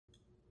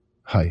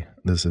Hi,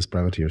 this is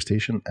Privateer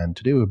Station, and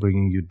today we're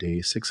bringing you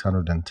day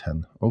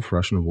 610 of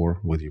Russian war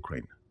with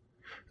Ukraine.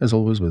 As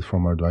always, with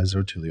former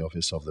advisor to the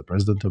office of the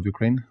President of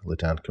Ukraine,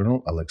 Lieutenant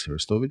Colonel Alexey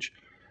Arestovych,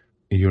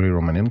 Yuri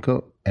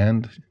Romanenko,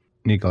 and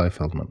Nikolai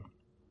Feldman.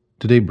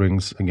 Today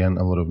brings again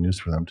a lot of news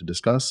for them to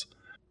discuss.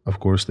 Of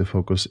course, the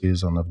focus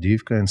is on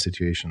Avdiivka and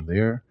situation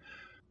there,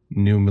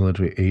 new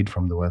military aid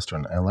from the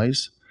Western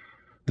allies,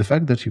 the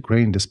fact that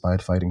Ukraine,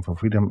 despite fighting for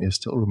freedom, is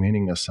still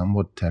remaining a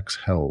somewhat tax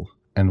hell,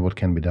 and what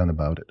can be done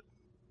about it,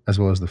 as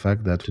well as the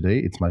fact that today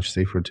it's much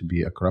safer to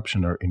be a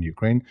corruptioner in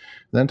Ukraine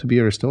than to be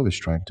Arestovych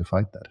trying to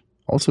fight that.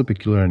 Also,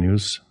 peculiar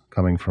news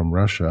coming from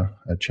Russia.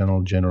 A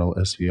channel General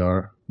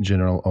SVR,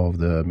 General of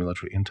the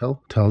Military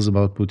Intel, tells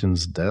about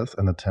Putin's death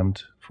and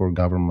attempt for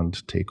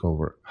government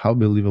takeover. How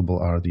believable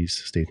are these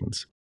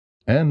statements?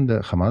 And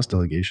Hamas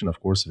delegation, of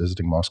course,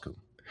 visiting Moscow.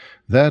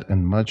 That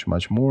and much,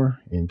 much more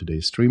in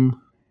today's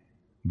stream.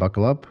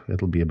 Buckle up,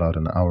 it'll be about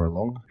an hour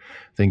long.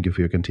 Thank you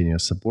for your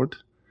continuous support.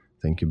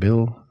 Thank you,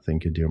 Bill.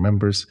 Thank you, dear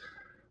members.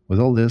 With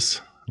all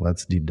this,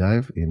 let's deep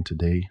dive into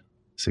day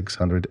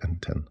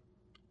 610.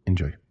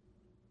 Enjoy.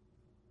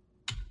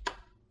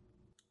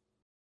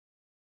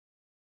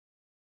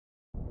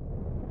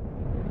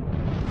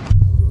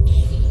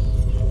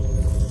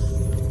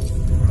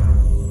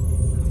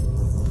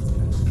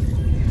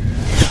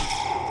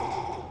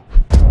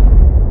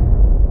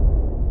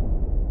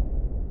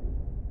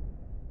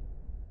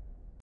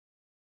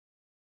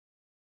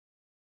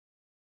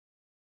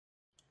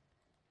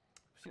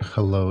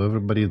 Hello,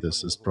 everybody.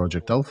 This is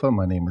Project Alpha.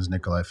 My name is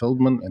Nikolai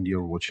Feldman, and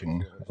you're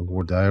watching a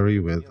War Diary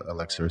with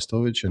Alexey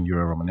Arestovych and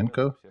Yuri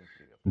Romanenko.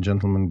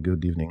 Gentlemen,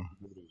 good evening.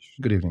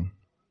 Good evening.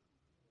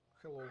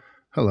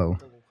 Hello.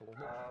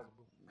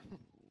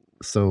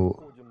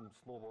 So,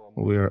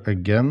 we're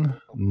again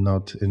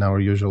not in our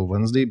usual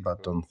Wednesday,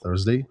 but on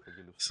Thursday,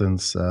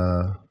 since,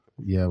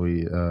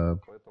 we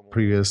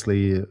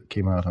previously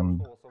came out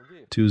on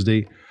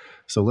Tuesday.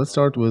 So, let's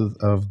start with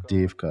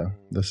Avdeevka.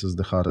 This is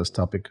the hottest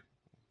topic.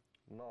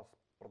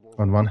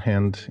 On one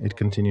hand, it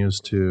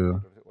continues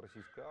to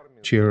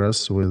cheer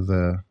us with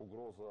the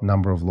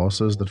number of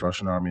losses that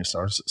Russian army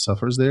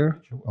suffers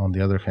there. On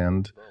the other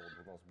hand,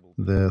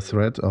 the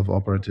threat of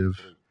operative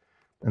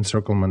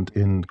encirclement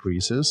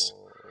increases.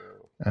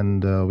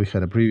 And we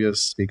had a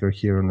previous speaker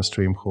here on the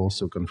stream who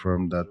also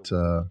confirmed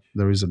that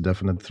there is a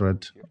definite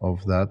threat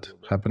of that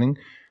happening.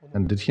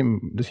 And did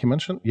he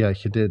mention? Yeah,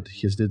 he did.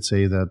 He did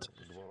say that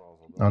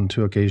on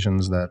two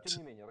occasions that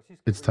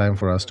it's time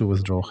for us to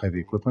withdraw heavy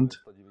equipment.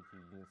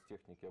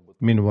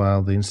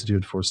 Meanwhile, the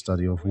Institute for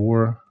Study of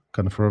War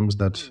confirms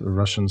that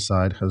Russian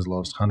side has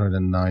lost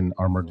 109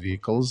 armored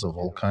vehicles of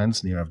all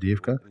kinds near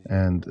Avdiivka,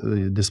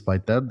 and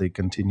despite that, they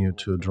continue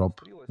to drop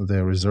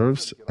their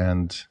reserves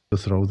and to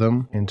throw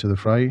them into the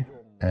fray,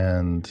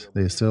 and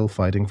they're still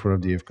fighting for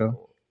Avdiivka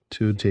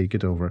to take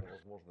it over.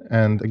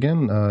 And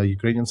again,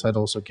 Ukrainian side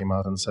also came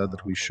out and said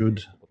that we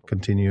should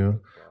continue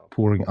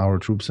pouring our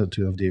troops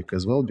into Avdiivka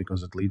as well,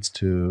 because it leads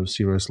to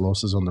serious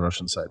losses on the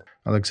Russian side.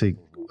 Alexei,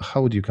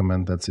 how would you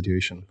comment that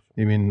situation?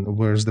 You mean,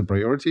 where's the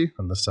priority,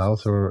 in the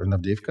south or in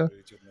Avdiivka?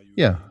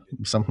 Yeah,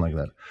 something like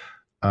that.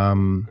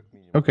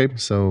 Okay,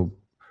 so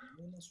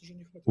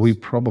we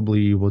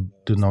probably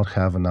do not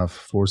have enough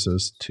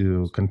forces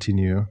to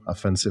continue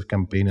offensive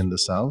campaign in the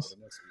south.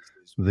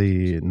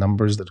 The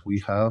numbers that we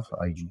have,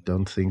 I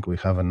don't think we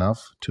have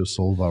enough to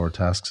solve our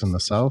tasks in the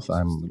south.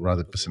 I'm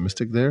rather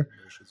pessimistic there.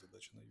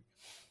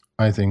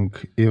 I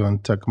think even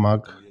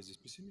Tokmak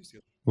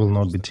will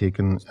not be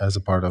taken as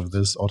a part of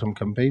this autumn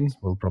campaign.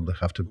 We'll probably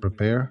have to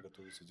prepare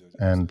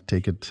and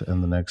take it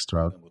in the next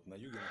route.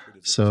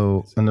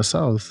 So in the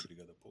south,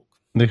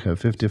 they have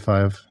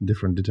 55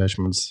 different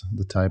detachments,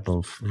 the type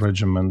of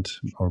regiment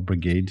or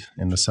brigade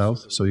in the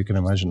south. So you can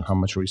imagine how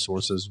much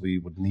resources we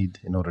would need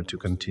in order to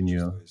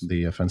continue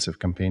the offensive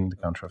campaign, the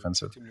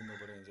counteroffensive.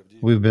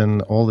 We've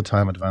been all the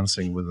time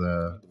advancing with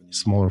a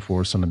smaller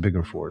force and a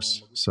bigger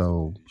force.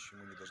 So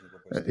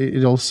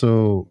it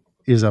also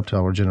is up to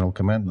our general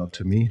command, not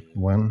to me.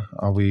 When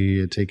are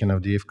we taking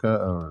Avdiivka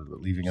or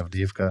leaving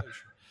Avdiivka?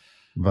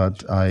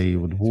 But I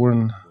would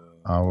warn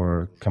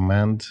our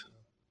command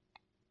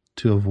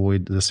to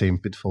avoid the same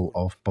pitfall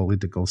of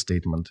political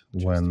statement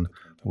when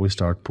we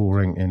start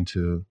pouring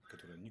into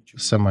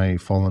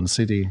semi-fallen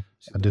city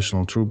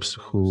additional troops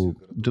who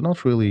do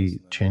not really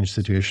change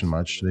situation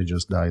much. They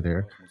just die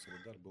there,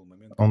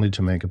 only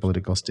to make a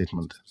political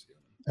statement.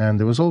 And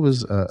there was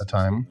always a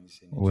time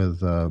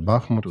with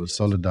Bakhmut, with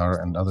Solidar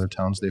and other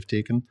towns they've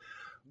taken,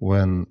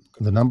 when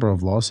the number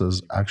of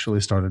losses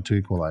actually started to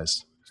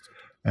equalize.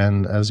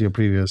 And as your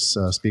previous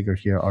speaker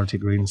here, RT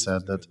Green,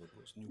 said that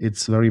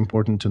it's very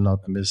important to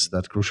not miss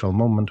that crucial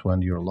moment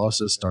when your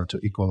losses start to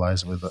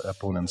equalize with the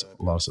opponent's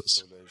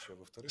losses.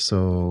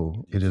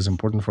 So it is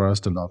important for us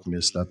to not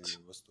miss that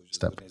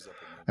step.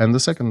 And the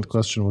second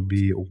question would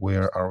be,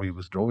 where are we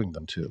withdrawing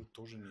them to?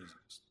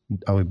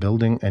 Are we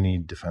building any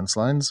defense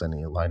lines,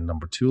 any line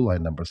number 2,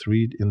 line number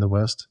 3 in the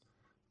west?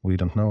 We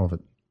don't know of it.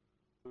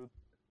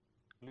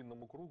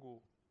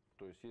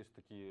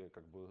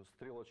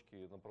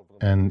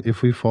 And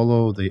if we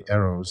follow the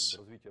arrows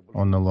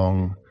on a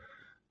long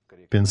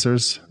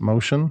pincers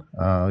motion,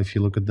 if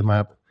you look at the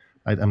map,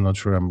 I'm not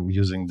sure I'm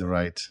using the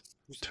right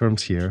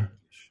terms here.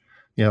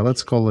 Yeah,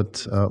 let's call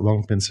it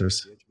long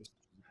pincers.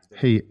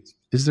 Hey,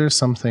 is there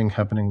something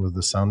happening with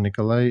the sound,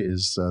 Nikolai?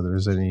 Is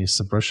there's any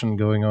suppression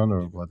going on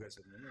or what?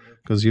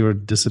 Because you were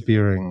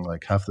disappearing,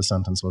 like half the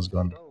sentence was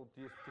gone.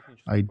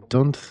 I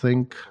don't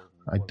think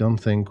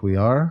we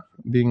are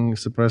being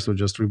suppressed. We're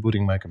just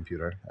rebooting my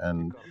computer,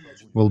 and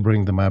we'll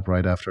bring the map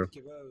right after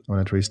when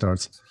it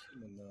restarts.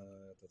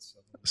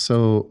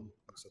 So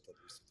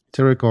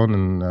Terracon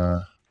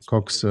and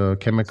Cox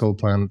chemical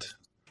plant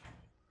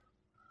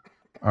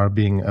are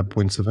being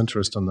points of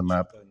interest on the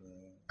map,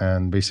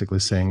 and basically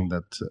saying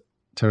that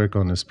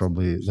Terracon is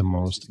probably the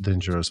most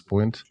dangerous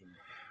point.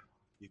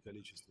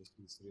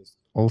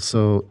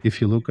 Also, if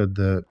you look at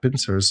the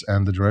pincers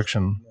and the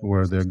direction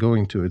where they're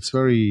going to, it's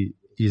very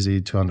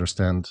easy to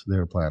understand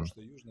their plan,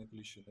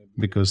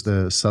 because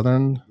the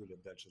southern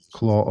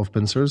claw of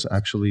pincers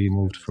actually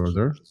moved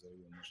further,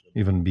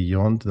 even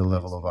beyond the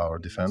level of our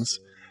defense.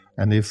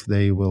 And if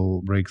they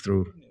will break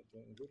through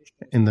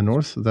in the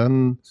north,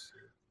 then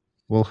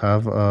we'll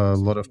have a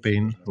lot of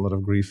pain, a lot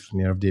of grief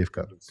near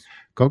Avdeevka.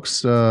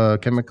 Cox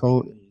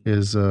chemical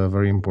is a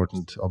very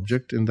important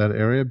object in that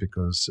area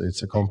because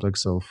it's a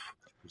complex of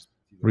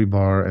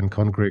rebar and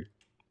concrete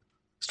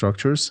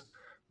structures,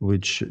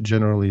 which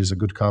generally is a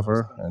good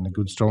cover and a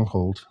good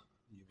stronghold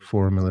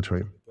for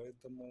military.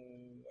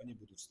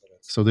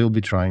 So they'll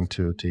be trying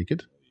to take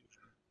it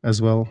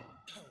as well.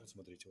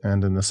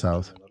 And in the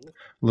south,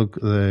 look,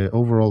 the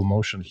overall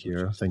motion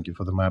here, thank you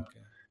for the map.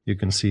 You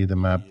can see the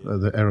map,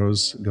 the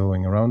arrows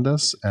going around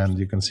us, and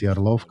you can see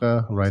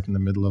Orlovka right in the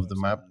middle of the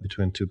map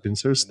between two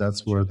pincers.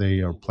 That's where they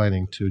are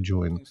planning to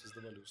join,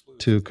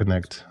 to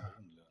connect.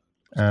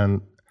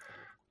 And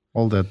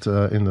all that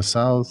in the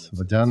south,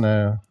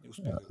 Vodane,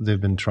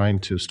 they've been trying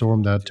to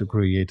storm that to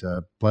create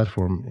a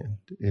platform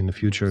in the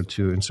future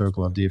to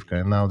encircle Avdiivka,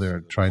 and now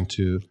they're trying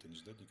to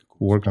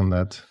work on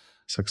that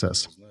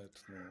success.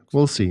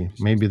 We'll see.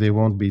 Maybe they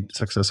won't be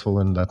successful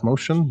in that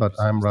motion, but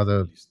I'm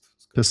rather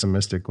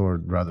pessimistic,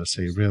 or rather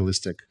say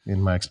realistic,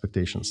 in my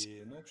expectations.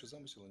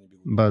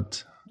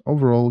 But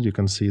overall, you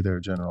can see their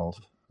general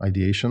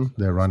ideation.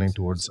 They're running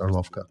towards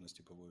Orlovka.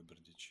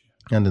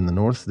 And in the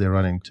north, they're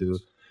running to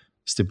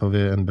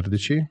Stepove and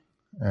Berdichi,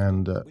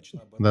 and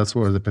that's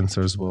where the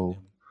pincers will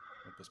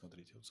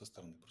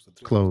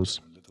close.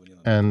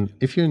 And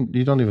if you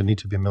don't even need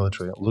to be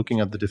military,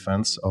 looking at the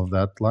defense of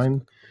that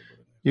line,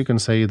 you can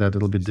say that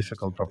it'll be a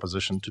difficult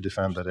proposition to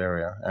defend that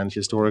area. And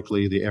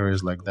historically, the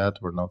areas like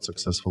that were not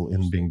successful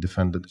in being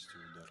defended,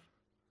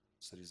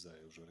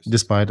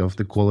 despite of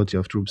the quality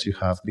of troops you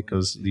have,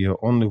 because the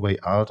only way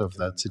out of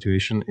that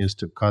situation is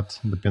to cut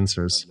the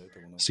pincers.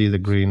 See the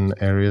green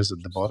areas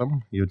at the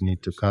bottom? You'd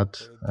need to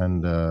cut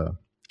and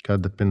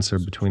cut the pincer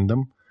between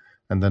them,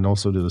 and then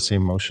also do the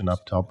same motion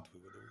up top.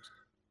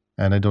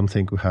 And I don't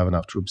think we have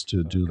enough troops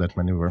to do that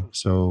maneuver.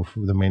 So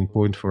the main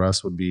point for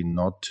us would be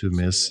not to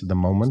miss the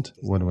moment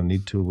when we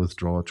need to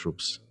withdraw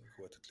troops.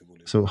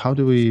 So how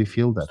do we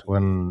feel that?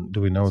 When do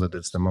we know that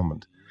it's the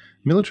moment?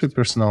 Military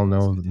personnel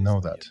know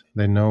that.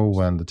 They know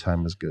when the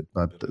time is good.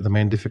 But the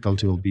main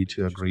difficulty will be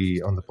to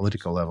agree on the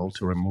political level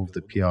to remove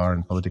the PR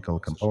and political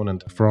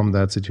component from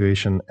that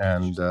situation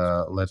and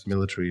let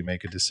military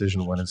make a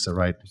decision when it's the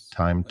right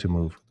time to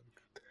move.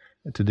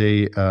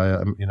 Today,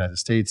 United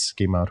States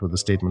came out with a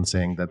statement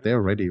saying that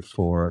they're ready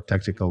for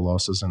tactical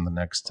losses in the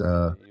next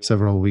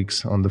several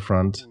weeks on the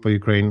front for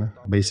Ukraine,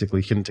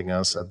 basically hinting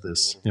us at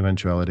this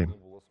eventuality.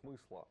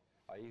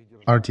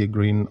 RT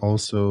Green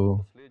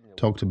also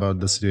talked about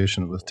the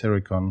situation with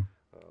Terracon,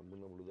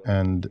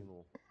 and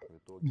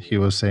he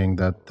was saying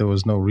that there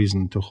was no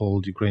reason to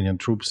hold Ukrainian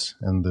troops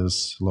in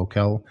this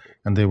locale,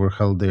 and they were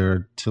held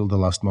there till the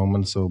last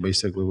moment. So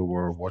basically, we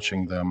were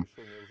watching them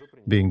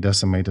being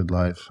decimated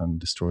live and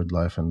destroyed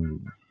live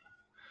in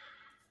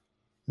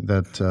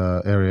that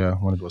area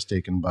when it was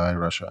taken by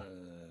Russia.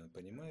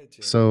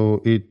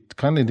 So it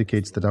kind of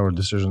indicates that our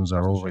decisions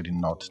are already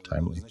not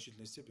timely,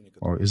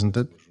 or isn't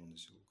it?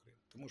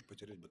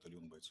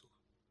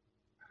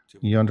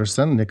 You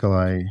understand,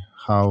 Nikolai,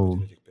 how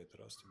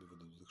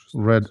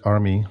Red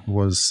Army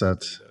was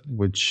set,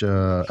 which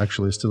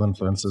actually still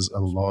influences a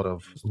lot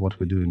of what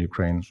we do in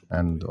Ukraine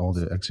and all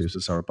the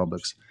ex-USSR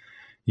republics.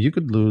 You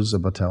could lose a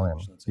battalion.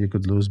 You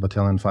could lose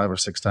battalion 5 or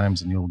 6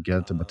 times and you'll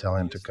get a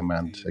battalion to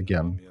command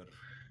again.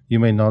 You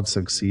may not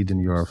succeed in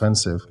your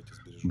offensive,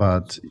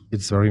 but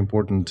it's very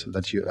important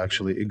that you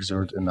actually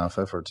exert enough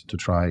effort to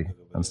try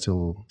and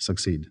still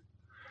succeed.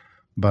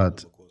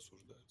 But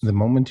the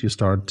moment you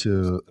start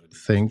to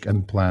think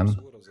and plan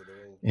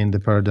in the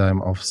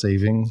paradigm of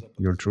saving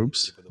your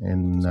troops,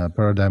 in a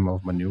paradigm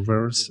of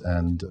maneuvers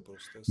and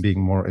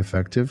being more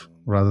effective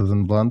rather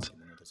than blunt,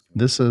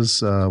 This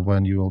is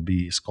when you will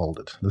be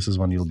scolded. This is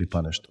when you'll be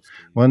punished.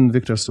 When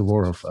Viktor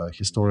Suvorov, a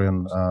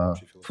historian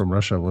from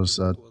Russia, was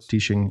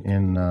teaching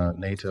in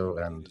NATO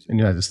and in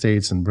the United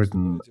States and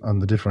Britain on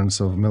the difference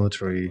of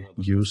military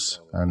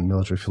use and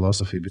military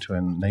philosophy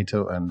between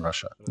NATO and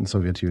Russia and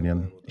Soviet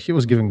Union, he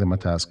was giving them a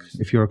task.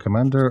 If you're a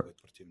commander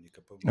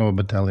of a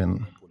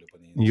battalion,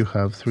 you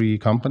have three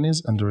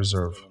companies and a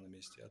reserve.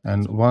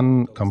 And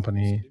one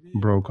company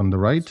broke on the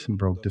right,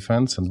 broke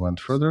defense and went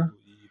further.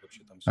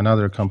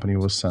 Another company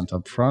was sent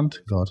up front,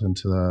 got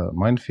into the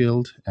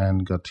minefield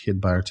and got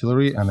hit by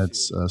artillery, and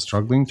it's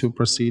struggling to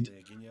proceed.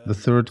 The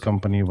third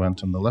company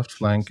went on the left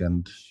flank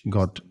and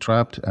got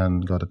trapped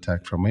and got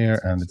attacked from air,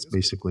 and it's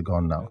basically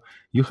gone now.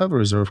 You have a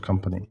reserve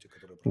company.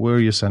 Where are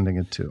you sending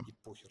it to?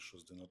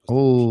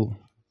 All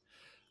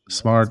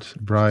smart,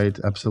 bright,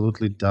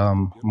 absolutely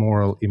dumb,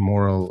 moral,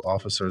 immoral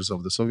officers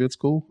of the Soviet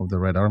school, of the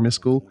Red Army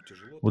school,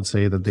 would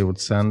say that they would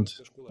send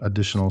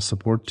additional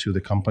support to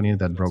the company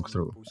that broke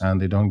through,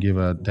 and they don't give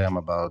a damn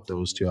about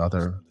those two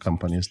other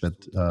companies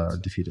that are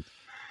defeated.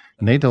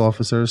 NATO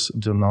officers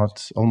do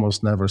not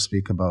almost never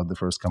speak about the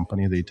first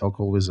company. They talk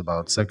always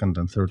about second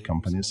and third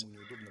companies,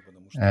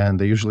 and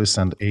they usually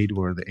send aid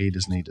where the aid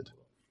is needed.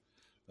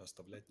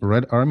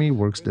 Red Army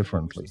works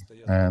differently,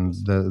 and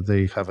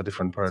they have a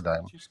different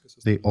paradigm.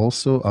 They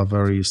also are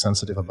very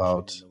sensitive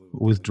about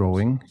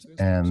withdrawing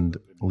and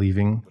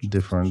leaving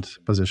different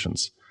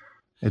positions.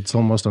 It's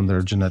almost on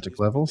their genetic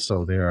level,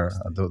 so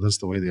that's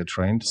the way they are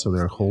trained. So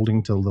they're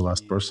holding till the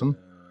last person,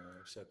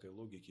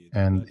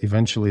 and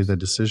eventually the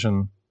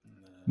decision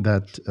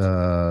that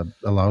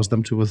allows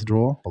them to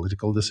withdraw,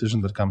 political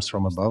decision that comes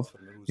from above,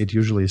 it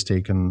usually is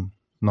taken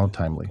not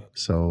timely.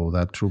 So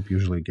that troop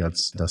usually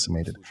gets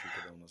decimated.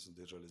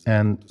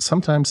 And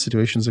sometimes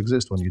situations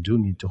exist when you do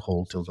need to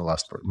hold till the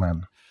last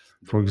man.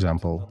 For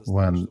example,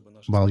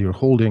 while you're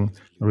holding,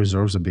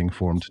 reserves are being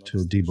formed to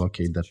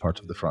deblockade that part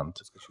of the front.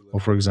 Or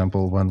for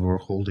example, when we were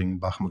holding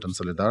Bakhmut and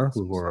Solidar,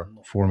 we were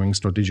forming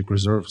strategic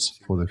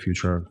reserves for the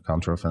future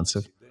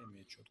counteroffensive.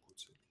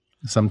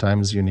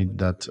 Sometimes you need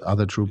that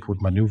other troop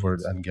would maneuver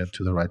and get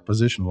to the right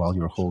position while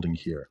you're holding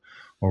here,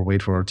 or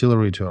wait for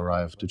artillery to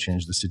arrive to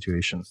change the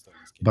situation.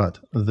 But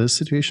this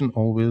situation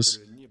always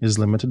is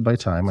limited by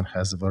time and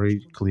has a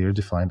very clear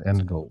defined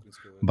end goal.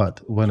 But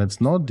when it's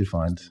not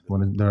defined,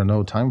 when there are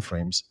no time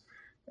frames,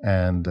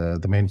 and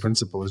the main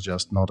principle is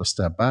just not a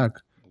step back,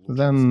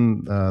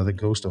 then the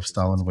ghost of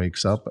Stalin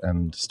wakes up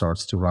and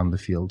starts to run the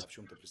field.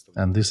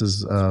 And this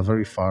is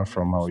very far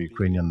from our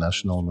Ukrainian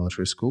National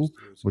Military School,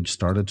 which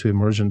started to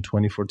emerge in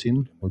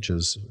 2014, which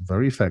is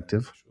very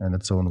effective in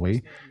its own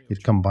way.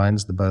 It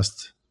combines the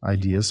best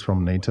ideas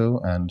from NATO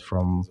and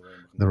from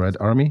the Red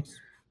Army,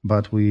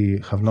 but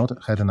we have not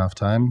had enough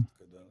time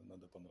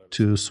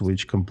to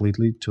switch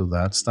completely to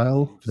that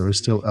style. There is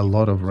still a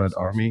lot of Red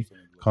Army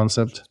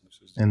concept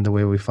in the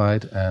way we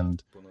fight,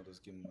 and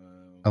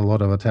a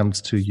lot of attempts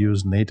to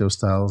use NATO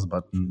styles,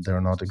 but they're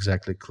not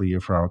exactly clear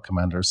for our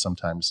commanders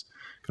sometimes,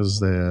 because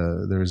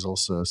there is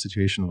also a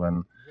situation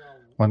when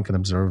one can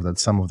observe that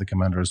some of the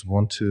commanders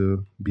want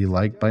to be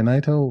liked by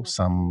NATO,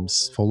 some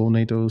follow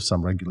NATO,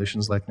 some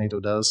regulations like NATO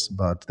does,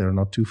 but they're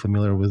not too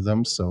familiar with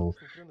them, so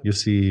you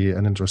see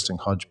an interesting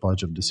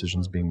hodgepodge of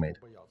decisions being made.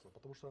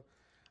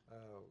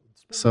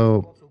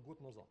 So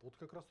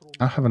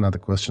I have another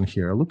question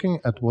here. Looking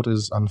at what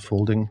is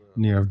unfolding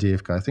near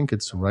Avdiivka, I think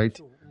it's right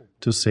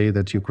to say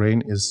that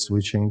Ukraine is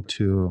switching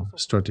to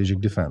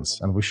strategic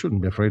defense, and we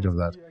shouldn't be afraid of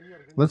that.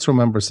 Let's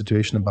remember a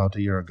situation about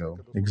a year ago,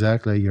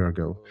 exactly a year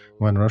ago,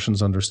 when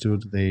Russians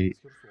understood they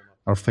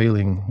are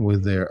failing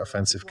with their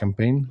offensive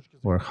campaign,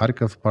 where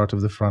Kharkov part of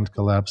the front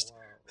collapsed,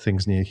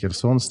 things near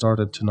Kherson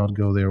started to not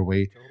go their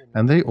way,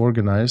 and they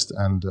organized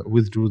and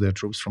withdrew their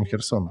troops from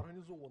Kherson.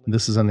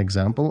 This is an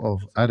example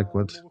of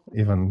adequate,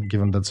 even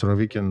given that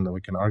Surovikin,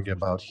 we can argue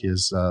about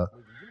his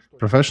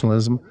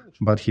professionalism,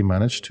 but he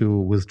managed to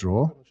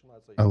withdraw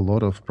a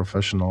lot of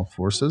professional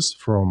forces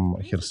from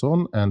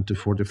Kherson and to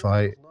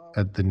fortify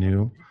at the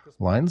new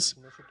lines.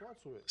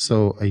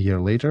 So a year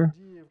later,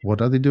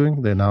 what are they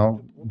doing? They're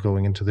now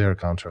going into their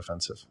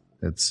counteroffensive.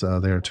 It's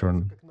their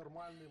turn.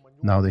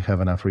 Now they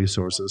have enough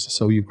resources.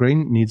 So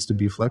Ukraine needs to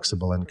be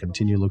flexible and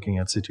continue looking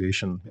at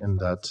situation in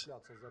that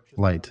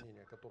light.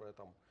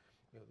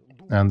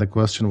 And the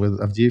question with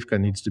Avdiivka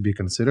needs to be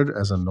considered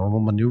as a normal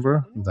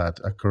maneuver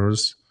that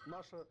occurs.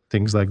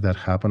 Things like that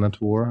happen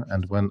at war,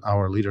 and when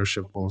our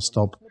leadership will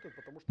stop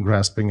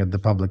grasping at the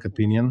public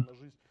opinion,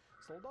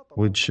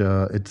 which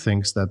it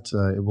thinks that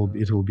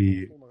it will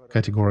be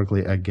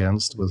categorically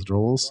against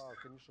withdrawals,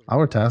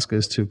 our task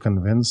is to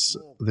convince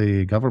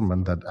the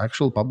government that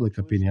actual public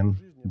opinion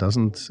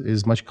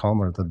is much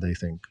calmer than they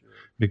think,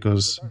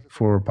 because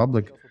for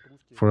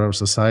our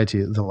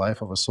society, the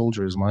life of a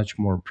soldier is much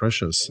more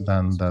precious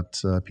than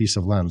that piece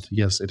of land.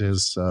 Yes, it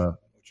is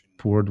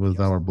poured with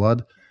our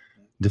blood,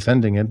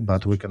 defending it,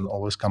 but we can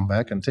always come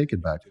back and take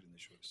it back.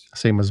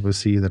 Same as we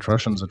see that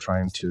Russians are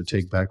trying to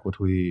take back what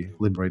we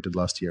liberated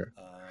last year.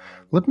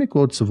 Let me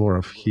quote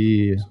Suvorov.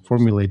 He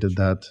formulated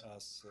that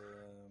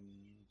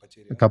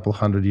a couple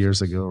hundred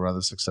years ago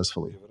rather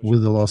successfully.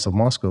 With the loss of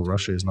Moscow,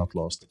 Russia is not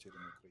lost.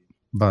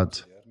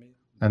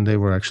 And they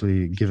were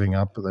actually giving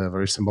up the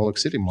very symbolic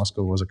city.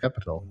 Moscow was a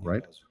capital,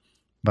 right?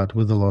 But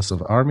with the loss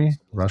of army,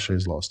 Russia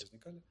is lost.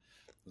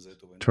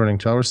 Turning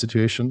to our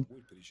situation,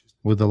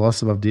 with the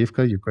loss of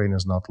Avdiivka, Ukraine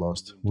is not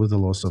lost. With the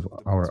loss of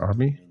our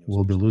army,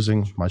 we'll be losing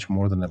much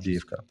more than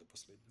Avdiivka.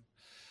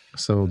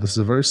 So this is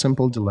a very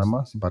simple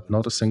dilemma, but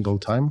not a single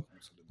time.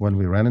 When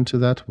we ran into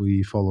that,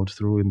 we followed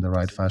through in the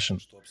right fashion.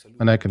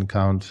 And I can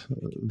count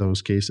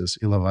those cases.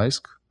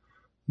 Ilovaisk,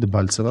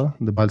 Debaltseva.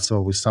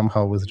 Debaltseva we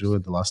somehow withdrew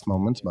at the last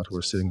moment, but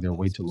we're sitting there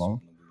way too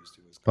long.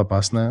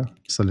 Popasная,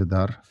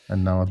 Solidar,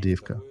 and now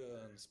Avdiivka.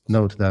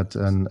 Note that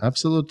an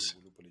absolute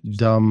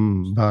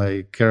dumb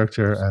by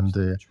character and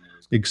the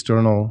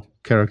external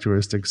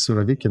characteristics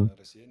Surovikin,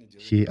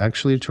 he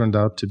actually turned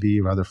out to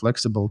be rather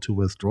flexible to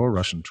withdraw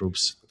Russian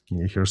troops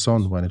near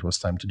Kherson when it was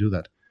time to do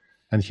that.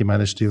 And he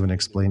managed to even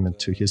explain it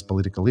to his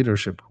political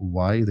leadership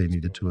why they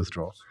needed to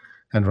withdraw.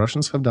 And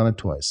Russians have done it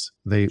twice.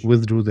 They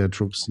withdrew their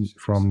troops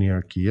from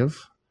near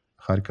Kiev,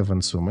 Kharkov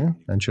and Sumy,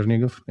 and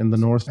Chernigov in the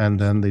north, and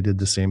then they did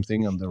the same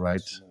thing on the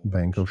right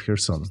bank of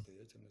Kherson,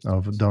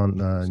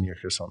 near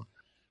Kherson.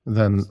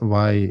 Then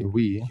why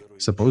we,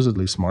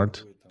 supposedly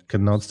smart,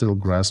 cannot still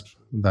grasp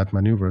that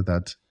maneuver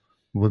that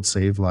would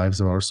save lives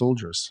of our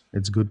soldiers?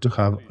 It's good to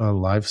have a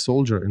live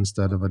soldier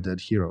instead of a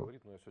dead hero.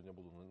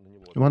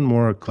 One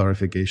more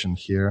clarification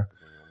here.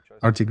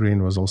 Artie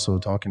Green was also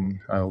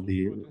talking. I'll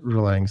be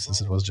relying,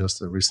 since it was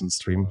just a recent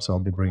stream, so I'll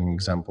be bringing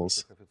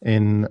examples.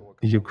 In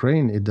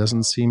Ukraine, it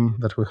doesn't seem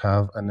that we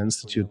have an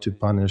institute to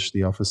punish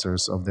the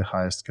officers of the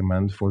highest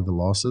command for the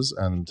losses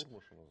and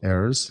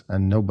errors,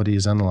 and nobody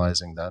is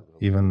analyzing that.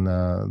 Even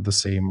the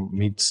same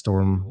meat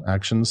storm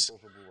actions,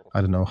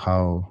 I don't know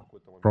how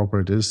proper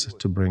it is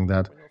to bring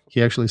that.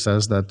 He actually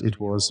says that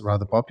it was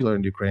rather popular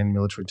in Ukraine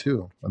military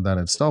too, and then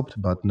it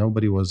stopped, but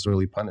nobody was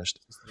really punished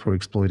for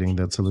exploiting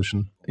that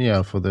solution.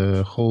 Yeah, for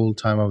the whole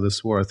time of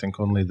this war, I think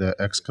only the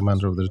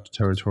ex-commander of the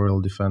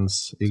territorial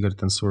defense, Igor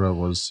Tensura,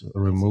 was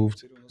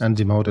removed and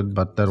demoted,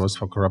 but that was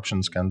for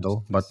corruption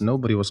scandal. But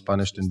nobody was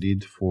punished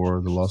indeed for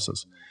the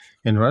losses.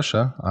 In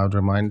Russia, I would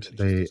remind,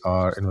 they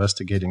are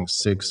investigating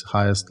 6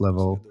 highest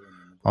level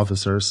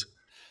officers,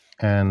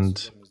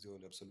 and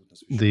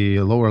the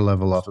lower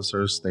level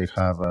officers, they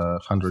have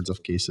hundreds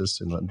of cases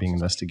being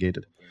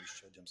investigated.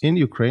 In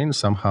Ukraine,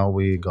 somehow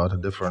we got a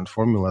different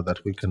formula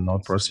that we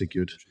cannot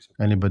prosecute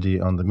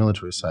anybody on the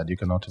military side. You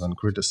cannot even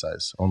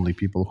criticize. Only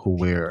people who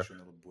wear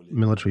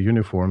military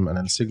uniform and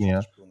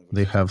insignia,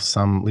 they have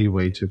some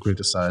leeway to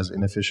criticize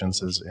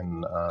inefficiencies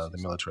in the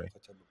military.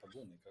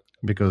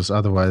 Because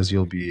otherwise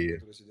you'll be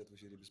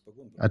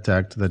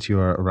attacked that you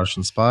are a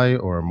Russian spy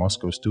or a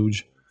Moscow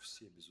stooge.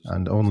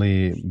 And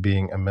only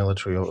being a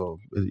military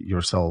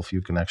yourself,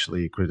 you can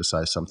actually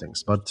criticize some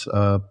things. But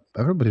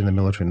everybody in the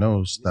military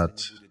knows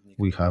that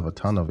we have a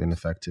ton of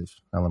ineffective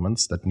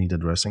elements that need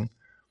addressing.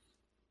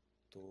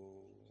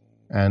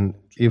 And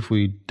if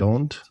we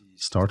don't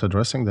start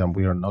addressing them,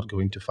 we are not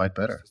going to fight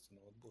better.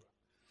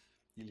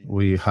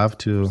 We have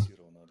to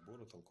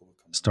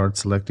start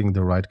selecting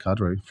the right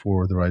cadre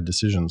for the right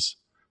decisions.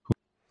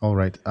 All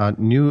right,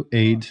 new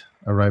aid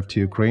arrived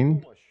to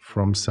Ukraine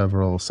from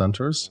several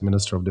centers.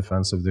 Minister of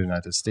Defense of the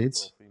United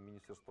States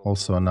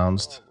also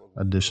announced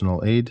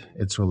additional aid.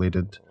 It's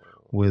related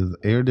with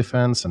air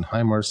defense and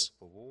HIMARS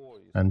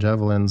and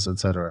javelins,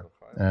 etc.,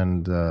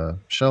 and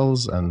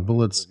shells and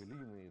bullets.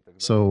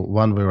 So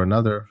one way or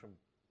another,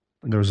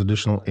 there's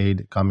additional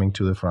aid coming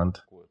to the front.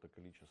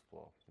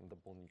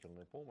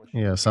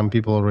 Yeah, some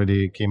people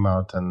already came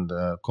out and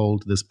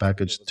called this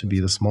package to be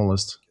the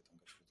smallest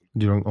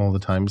during all the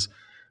times.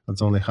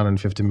 It's only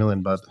 150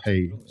 million, but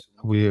hey,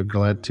 we are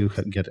glad to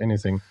get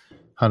anything.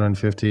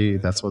 150,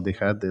 that's what they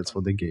had, that's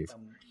what they gave.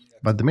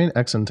 But the main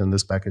accent in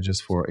this package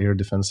is for air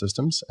defense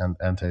systems and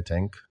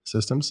anti-tank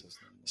systems.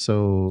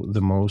 So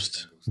the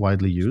most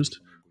widely used,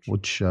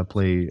 which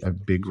play a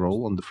big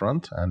role on the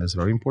front and is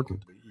very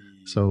important.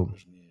 So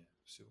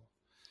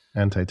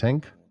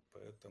anti-tank,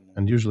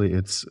 and usually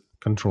it's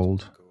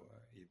controlled,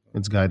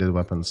 it's guided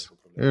weapons.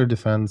 Air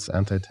defense,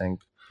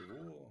 anti-tank,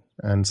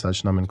 and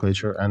such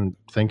nomenclature, and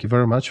thank you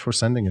very much for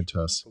sending it to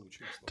us.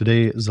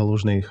 Today,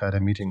 Zaluzhny had a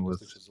meeting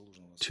with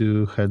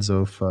 2 heads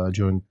of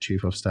Joint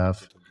Chief of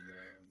Staff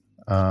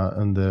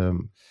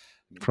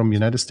from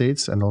United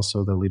States and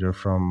also the leader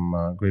from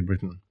Great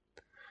Britain,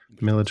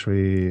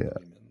 military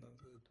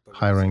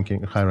high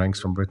ranks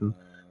from Britain.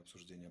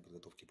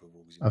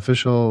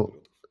 Official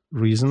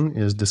reason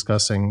is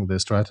discussing the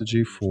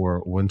strategy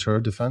for winter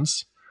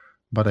defense,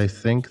 but I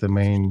think the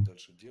main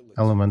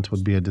element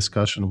would be a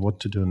discussion of what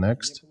to do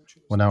next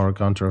when our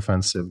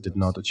counteroffensive did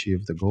not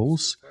achieve the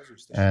goals,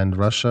 and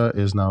Russia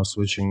is now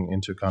switching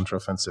into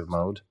counteroffensive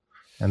mode,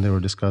 and they were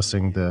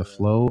discussing the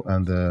flow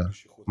and the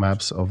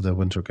maps of the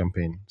winter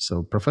campaign.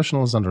 So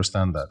professionals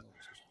understand that.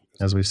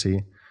 As we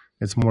see,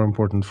 it's more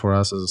important for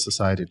us as a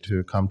society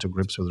to come to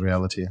grips with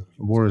reality.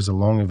 War is a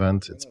long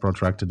event, it's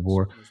protracted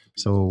war,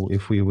 so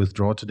if we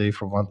withdraw today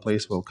from one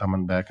place, we'll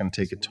come back and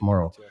take it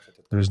tomorrow.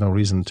 There is no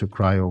reason to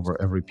cry over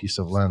every piece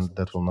of land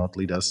that will not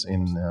lead us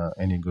in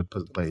any good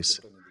place.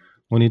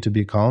 We need to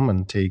be calm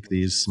and take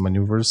these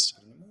maneuvers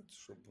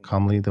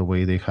calmly the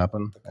way they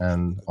happen,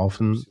 and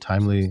often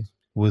timely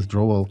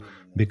withdrawal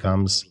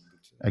becomes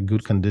a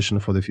good condition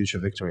for the future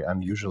victory,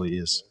 and usually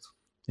is.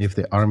 If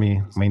the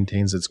army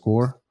maintains its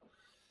core,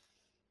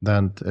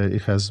 then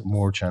it has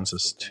more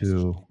chances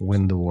to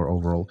win the war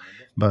overall.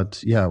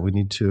 But yeah, we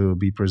need to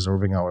be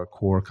preserving our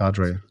core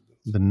cadre.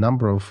 The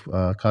number of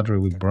cadre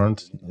we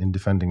burned in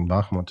defending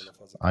Bakhmut,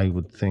 I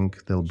would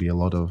think there'll be a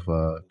lot of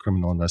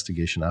criminal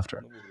investigation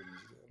after.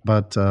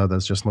 But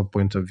that's just my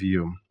point of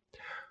view.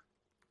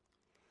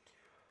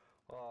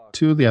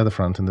 To the other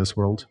front in this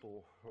world,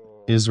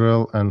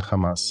 Israel and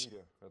Hamas.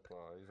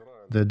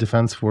 The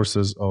defense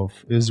forces of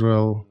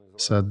Israel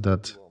said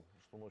that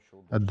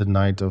at the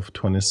night of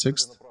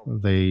 26th,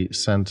 they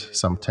sent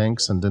some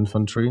tanks and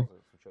infantry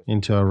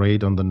into a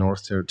raid on the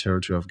north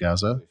territory of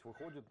Gaza.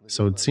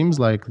 So it seems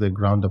like the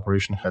ground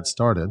operation had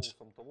started.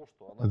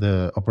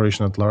 The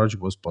operation at large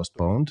was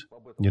postponed.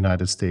 The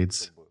United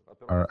States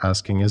are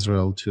asking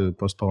Israel to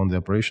postpone the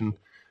operation.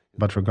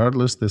 But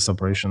regardless, this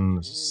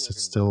operation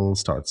still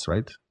starts,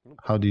 right?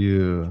 How do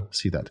you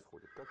see that?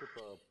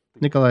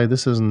 Nikolai,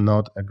 this is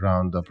not a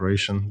ground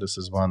operation. This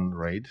is one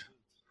raid.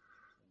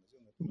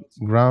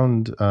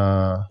 Ground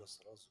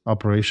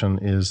operation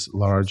is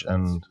large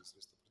and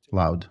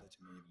loud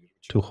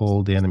to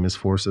hold the enemy's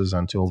forces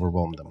and to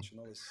overwhelm them.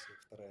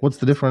 What's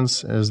the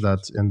difference is that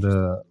in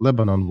the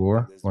Lebanon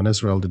war, when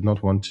Israel did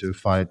not want to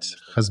fight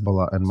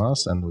Hezbollah en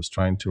masse and was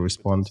trying to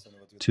respond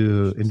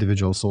to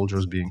individual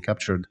soldiers being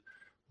captured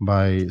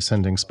by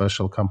sending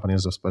special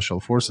companies of special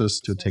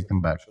forces to take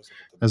them back.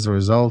 As a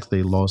result,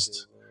 they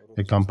lost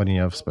a company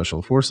of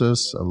special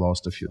forces,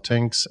 lost a few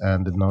tanks,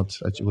 and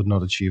would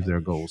not achieve their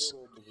goals.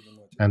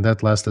 And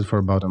that lasted for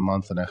about a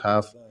month and a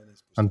half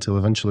until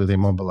eventually they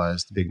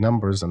mobilized big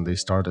numbers and they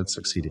started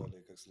succeeding.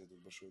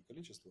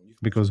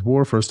 Because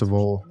war, first of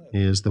all,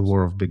 is the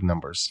war of big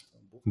numbers.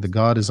 The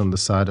God is on the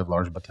side of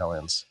large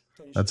battalions.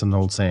 That's an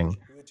old saying.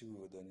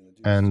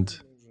 And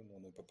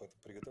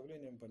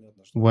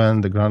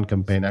when the ground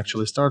campaign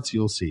actually starts,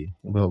 you'll see.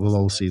 We'll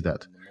all see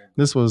that.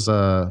 This was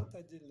a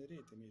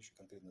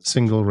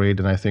single raid,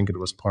 and I think it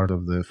was part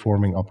of the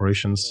forming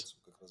operations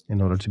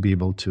in order to be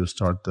able to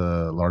start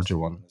the larger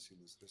one.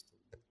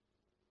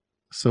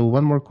 So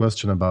one more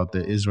question about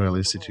the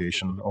Israeli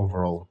situation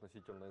overall.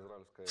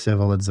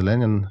 Vsevolod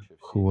Zelenin,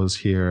 who was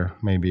here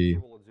maybe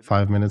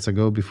 5 minutes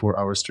ago before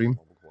our stream,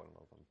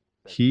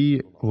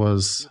 he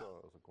was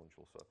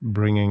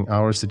bringing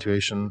our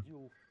situation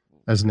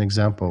as an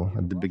example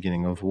at the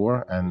beginning of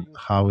war and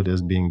how it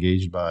is being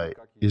engaged by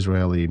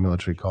Israeli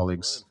military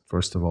colleagues,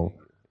 first of all.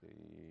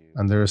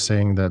 And they're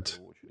saying that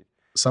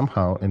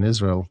somehow in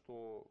Israel,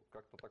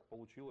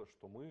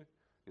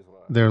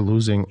 they're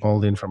losing all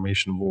the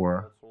information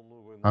war,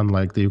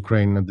 unlike the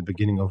Ukraine at the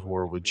beginning of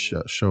war, which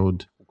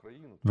showed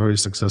very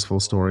successful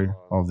story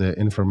of the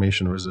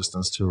information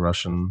resistance to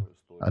Russian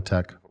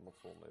attack.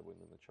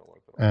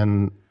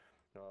 And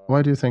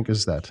why do you think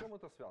is that?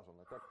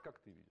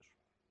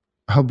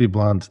 I'll be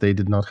blunt, they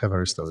did not have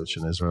Arestovych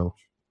in Israel.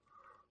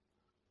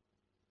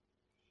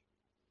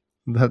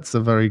 That's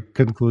a very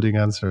concluding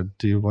answer.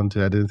 Do you want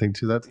to add anything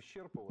to that?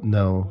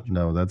 No,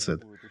 that's it.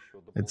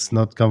 It's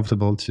not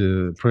comfortable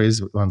to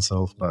praise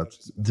oneself, but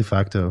de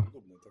facto.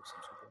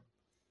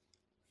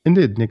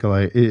 Indeed,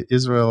 Nikolai,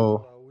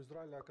 Israel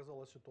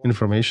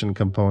information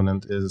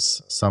component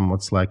is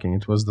somewhat lacking.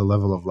 It was the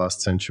level of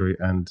last century,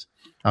 and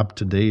up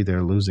to date,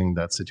 they're losing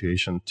that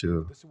situation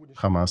to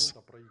Hamas.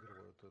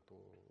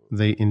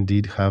 They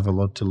indeed have a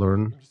lot to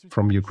learn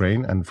from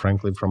Ukraine and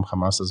frankly from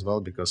Hamas as well,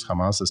 because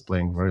Hamas is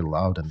playing very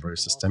loud and very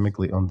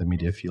systemically on the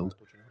media field.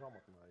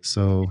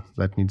 So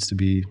that needs to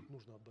be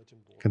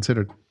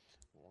considered.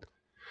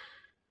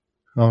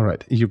 All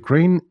right,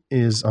 Ukraine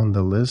is on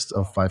the list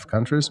of 5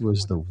 countries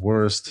with the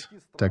worst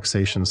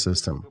taxation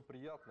system,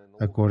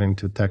 according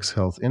to Tax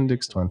Health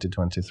Index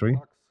 2023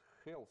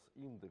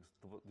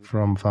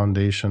 from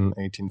Foundation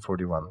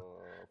 1841.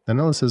 The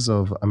analysis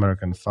of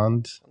American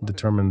Fund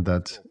determined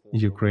that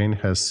Ukraine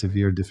has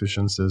severe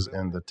deficiencies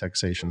in the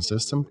taxation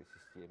system,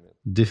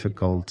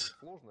 difficult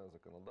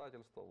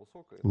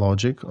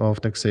logic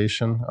of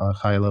taxation, a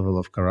high level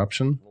of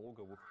corruption,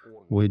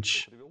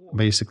 which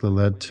basically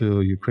led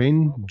to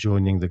Ukraine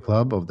joining the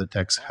club of the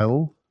tax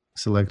hell,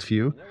 select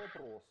few.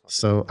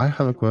 So I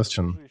have a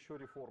question.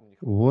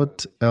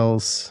 What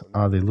else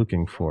are they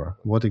looking for?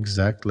 What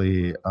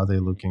exactly are they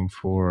looking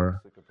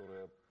for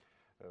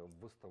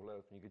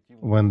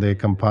when they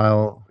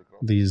compile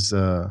these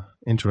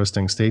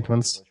interesting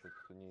statements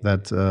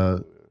that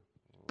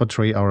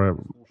portray our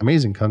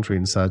amazing country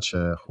in such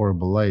a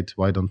horrible light?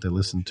 Why don't they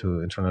listen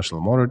to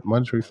International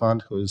Monetary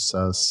Fund, who is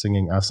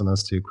singing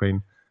asanas to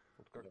Ukraine?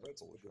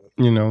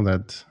 You know,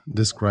 that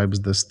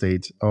describes the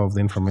state of the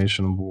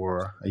information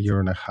war a year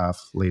and a half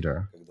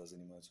later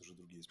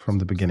from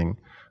the beginning,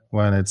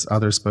 when it's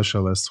other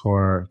specialists who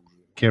are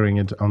carrying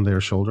it on their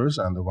shoulders,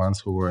 and the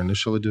ones who were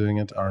initially doing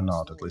it are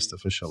not, at least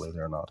officially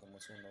they're not.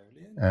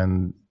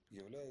 And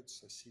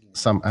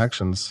some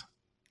actions,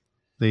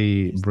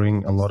 they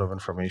bring a lot of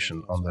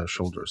information on their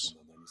shoulders.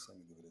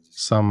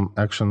 Some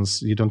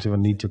actions, you don't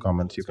even need to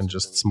comment. You can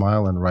just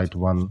smile and write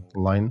one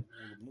line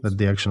that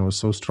the action was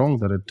so strong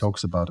that it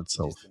talks about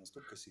itself.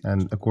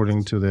 And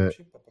according to the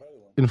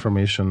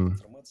information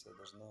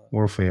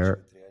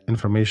warfare,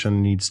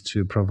 information needs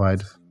to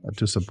provide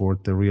to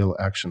support the real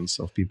actions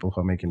of people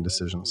who are making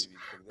decisions.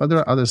 But there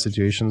are other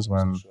situations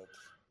when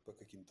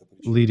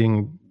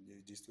leaders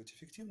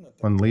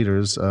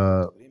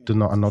are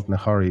not in a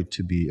hurry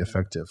to be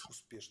effective,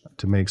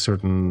 to make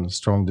certain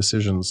strong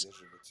decisions.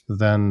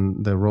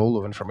 Then the role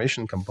of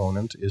information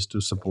component is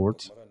to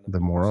support the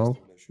morale,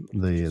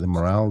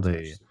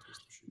 the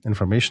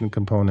information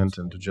component,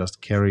 and to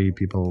just carry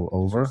people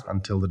over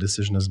until the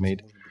decision is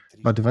made.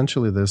 But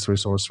eventually this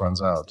resource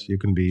runs out. You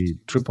can be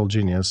triple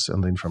genius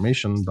in the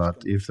information,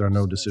 but if there are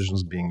no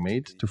decisions being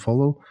made to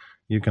follow,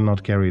 you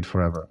cannot carry it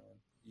forever.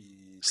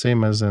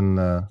 Same as in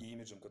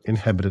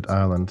Inhabited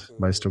Island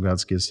by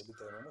Strugatsky's,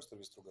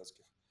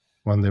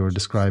 when they were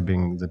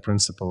describing the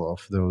principle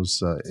of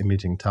those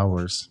emitting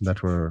towers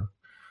that were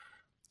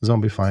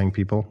zombifying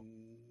people.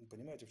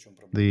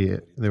 They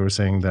were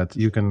saying that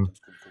you can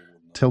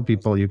tell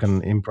people, you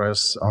can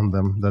impress on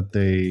them that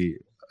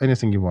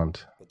anything you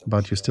want,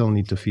 but you still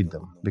need to feed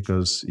them,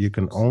 because you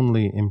can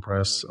only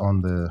impress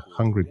on the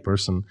hungry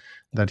person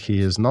that he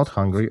is not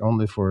hungry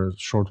only for a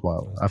short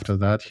while. After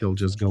that, he'll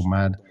just go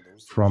mad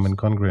from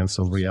incongruence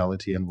of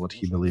reality and what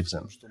he believes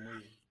in.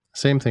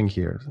 Same thing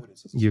here.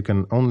 You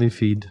can only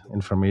feed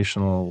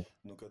informational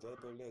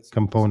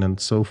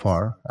component so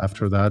far.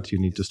 After that, you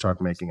need to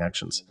start making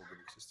actions.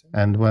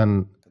 And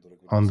when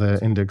on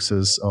the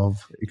indexes of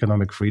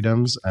economic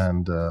freedoms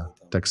and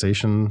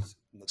taxation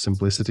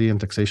simplicity and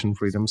taxation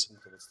freedoms,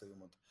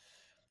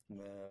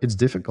 it's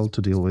difficult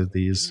to deal with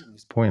these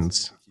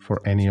points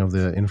for any of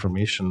the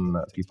information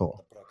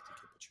people.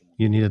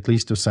 You need at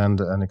least to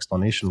send an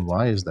explanation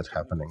why is that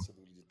happening.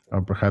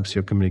 Or perhaps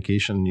your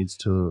communication needs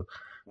to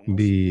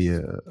be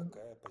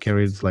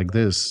carried like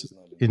this.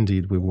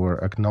 Indeed, we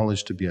were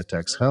acknowledged to be a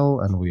tax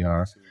hell, and we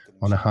are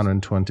on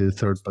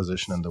 123rd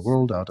position in the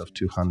world out of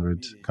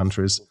 200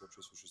 countries.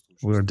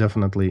 We're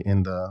definitely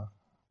in the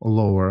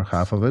lower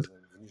half of it,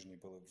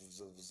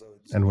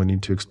 and we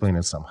need to explain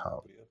it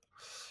somehow.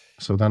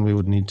 So then we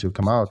would need to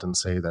come out and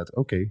say that,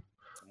 okay,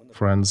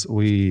 friends,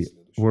 we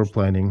were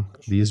planning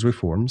these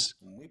reforms,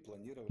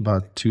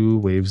 but 2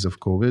 waves of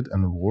COVID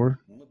and war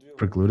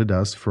precluded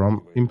us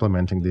from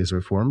implementing these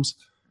reforms.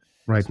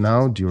 Right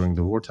now, during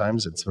the war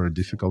times, it's very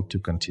difficult to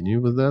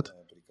continue with that.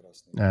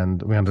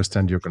 And we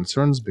understand your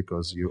concerns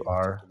because you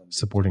are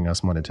supporting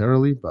us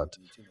monetarily, but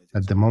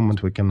at the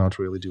moment we cannot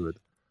really do it.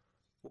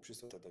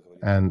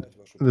 And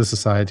the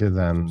society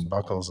then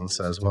buckles and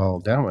says, well,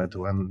 damn it,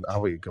 when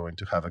are we going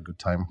to have a good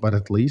time? But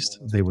at least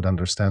they would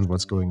understand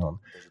what's going on.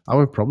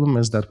 Our problem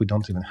is that we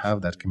don't even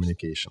have that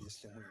communication.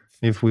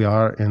 If we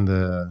are in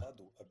the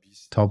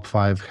top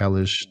 5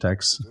 hellish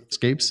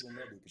taxscapes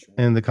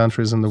in the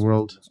countries in the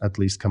world, at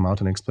least come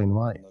out and explain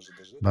why.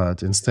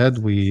 But instead,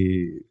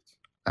 we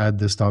add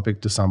this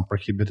topic to some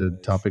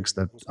prohibited topics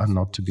that are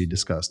not to be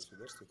discussed.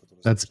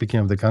 That's speaking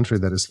of the country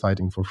that is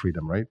fighting for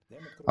freedom, right?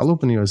 I'll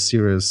open you a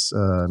serious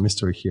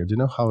mystery here. Do you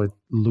know how it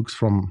looks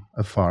from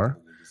afar,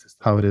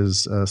 how it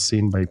is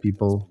seen by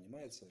people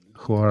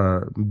who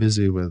are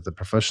busy with the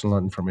professional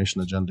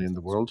information agenda in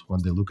the world?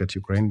 When they look at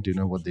Ukraine, do you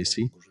know what they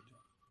see?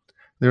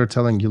 They're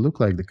telling you look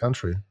like the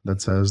country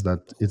that says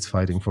that it's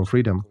fighting for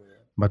freedom,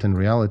 but in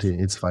reality,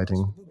 it's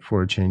fighting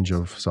for a change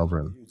of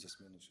sovereign,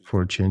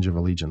 for a change of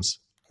allegiance.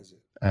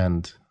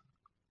 And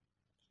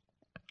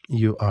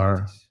you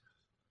are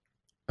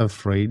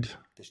afraid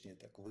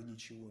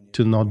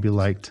to not be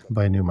liked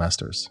by new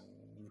masters,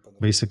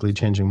 basically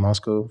changing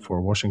Moscow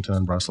for Washington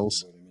and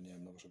Brussels.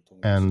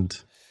 And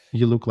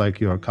you look like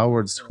you are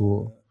cowards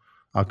who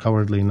are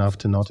cowardly enough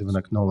to not even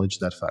acknowledge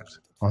that fact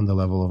on the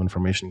level of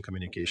information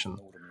communication.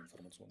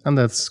 And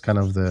that's kind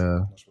of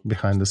the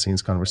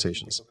behind-the-scenes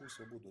conversations.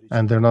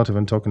 And they're not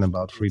even talking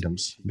about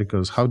freedoms,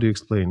 because how do you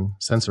explain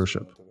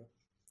censorship?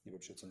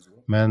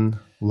 Men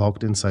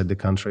locked inside the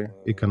country,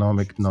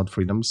 economic not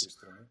freedoms,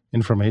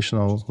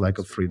 informational lack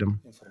of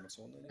freedom,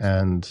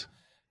 and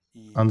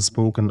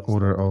unspoken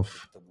order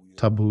of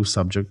taboo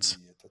subjects,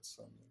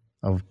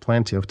 of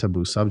plenty of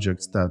taboo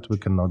subjects that we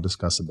cannot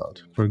discuss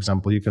about. For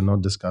example, you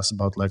cannot discuss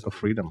about lack of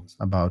freedom,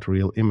 about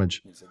real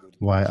image,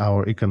 why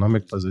our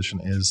economic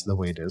position is the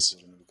way it is.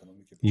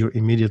 You're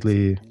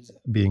immediately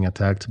being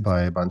attacked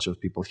by a bunch of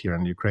people here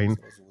in Ukraine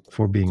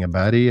for being a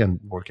baddie and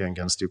working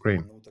against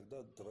Ukraine.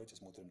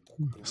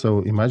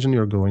 So imagine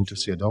you're going to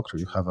see a doctor,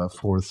 you have a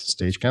 4th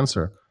stage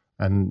cancer,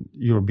 and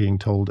you're being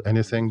told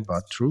anything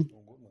but true.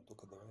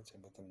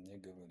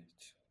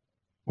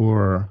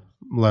 Or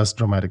less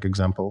dramatic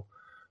example,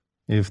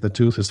 if the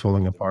tooth is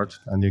falling apart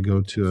and you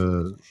go to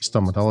a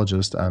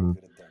stomatologist and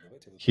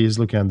he's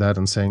looking at that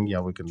and saying, yeah,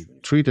 we can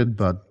treat it,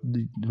 but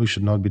we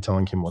should not be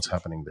telling him what's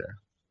happening there.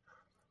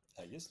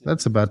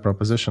 That's a bad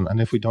proposition. And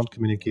if we don't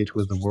communicate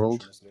with the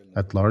world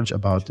at large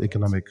about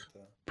economic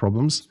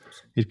problems,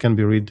 it can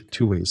be read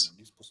 2 ways.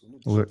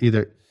 We're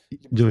either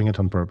doing it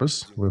on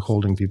purpose, we're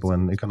holding people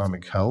in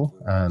economic hell,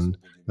 and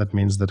that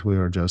means that we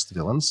are just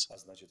villains,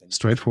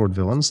 straightforward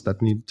villains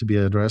that need to be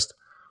addressed,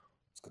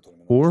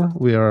 or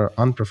we are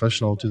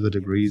unprofessional to the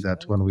degree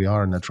that when we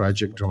are in a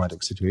tragic,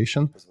 dramatic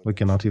situation, we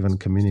cannot even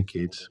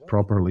communicate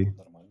properly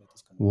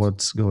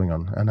what's going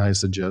on. And I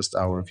suggest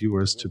our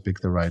viewers to pick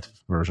the right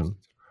version.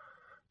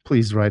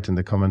 Please write in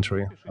the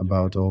commentary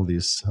about all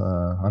these,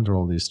 under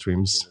all these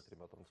streams.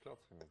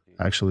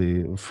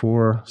 Actually,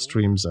 4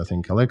 streams, I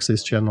think,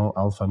 Alexey's channel,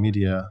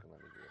 Alpha&Omega,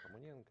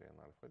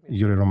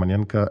 Yuri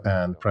Romanenko,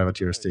 and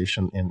Privateer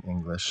Station in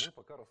English.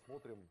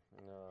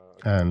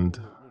 And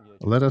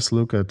let us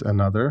look at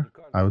another,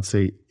 I would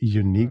say,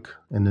 unique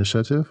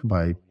initiative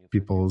by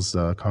People's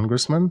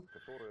Congressman.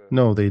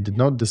 No, they did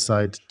not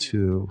decide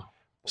to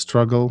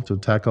struggle to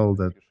tackle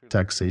the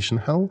taxation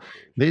hell.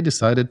 They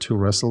decided to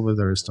wrestle with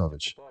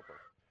Arestovych.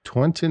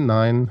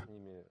 29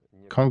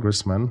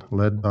 congressmen,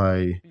 led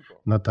by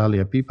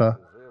Natalia Pipa,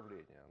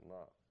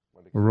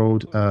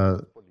 wrote a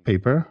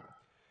paper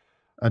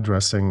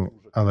addressing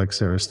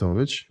Alexey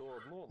Arestovych.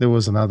 There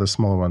was another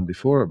small one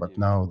before, but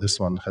now this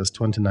one has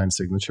 29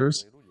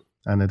 signatures,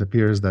 and it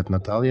appears that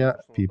Natalia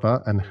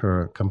Pipa and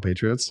her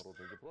compatriots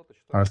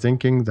are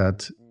thinking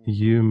that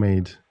you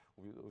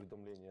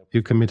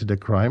committed a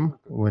crime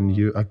when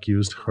you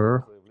accused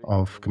her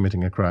of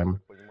committing a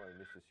crime.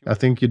 I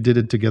think you did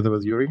it together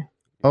with Yuri.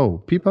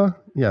 Oh, Pipa?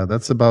 Yeah,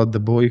 that's about the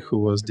boy who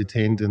was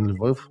detained in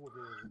Lvov,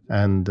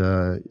 and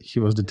he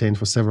was detained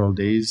for several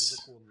days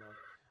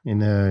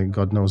in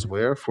God knows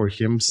where for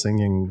him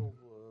singing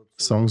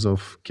songs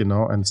of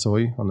Kino and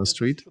Soy on the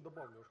street.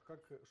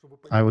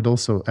 I would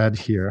also add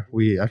here,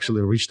 we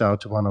actually reached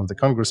out to one of the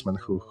congressmen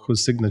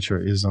whose signature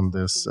is on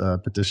this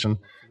petition,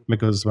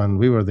 because when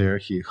we were there,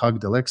 he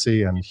hugged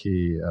Alexei and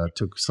he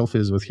took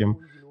selfies with him.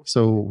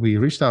 So we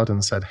reached out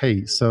and said,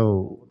 hey,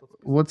 so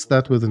what's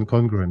that with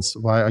incongruence?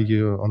 Why are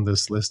you on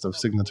this list of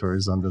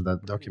signatories under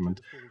that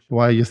document?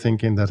 Why are you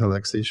thinking that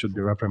Alexei should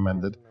be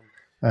reprimanded?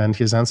 And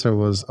his answer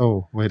was,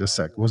 oh, wait a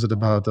sec, was it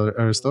about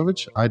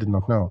Arestovych? I did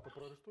not know.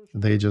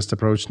 They just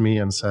approached me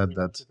and said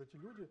that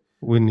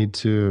we need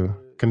to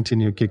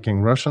continue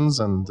kicking Russians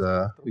and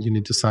you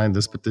need to sign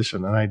this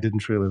petition. And I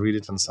didn't really read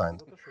it and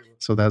signed.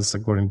 So that's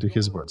according to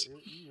his words.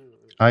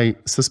 I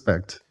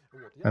suspect,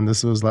 and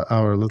this was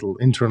our little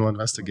internal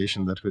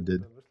investigation that we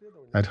did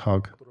ad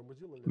hoc,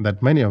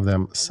 that many of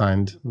them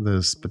signed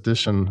this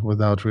petition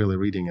without really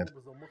reading it.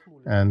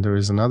 And there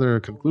is another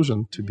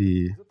conclusion to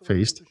be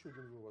faced,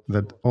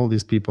 that all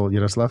these people,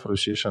 Yaroslav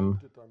Rushishin,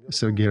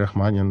 Sergei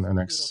Rakhmanin, an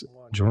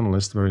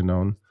ex-journalist very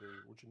known,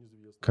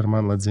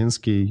 Karman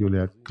Ladzinsky,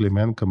 Yulia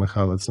Klimenko,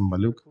 Mikhail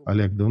Tsambaluk,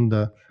 Oleg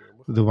Dunda,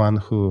 the one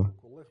who,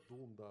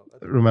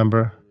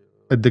 remember,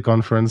 at the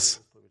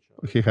conference,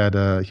 he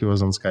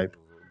was on Skype.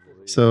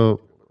 So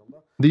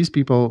these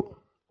people,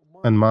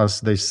 en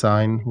masse, they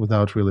sign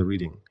without really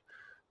reading.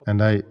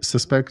 And I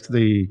suspect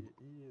they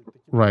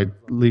write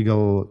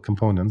legal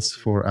components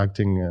for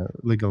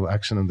legal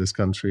action in this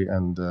country,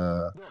 and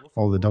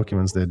all the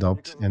documents they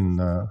adopt in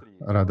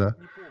Rada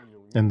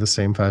in the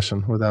same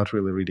fashion without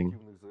really reading.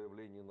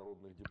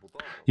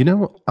 You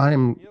know,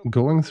 I'm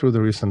going through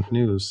the recent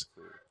news.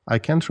 I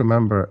can't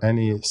remember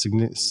any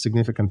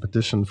significant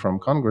petition from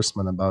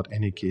congressmen about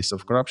any case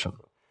of corruption.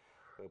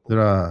 There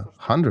are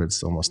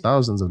hundreds, almost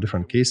thousands of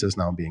different cases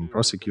now being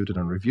prosecuted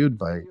and reviewed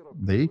by...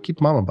 They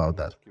keep mum about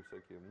that.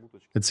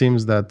 It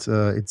seems that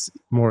it's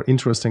more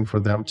interesting for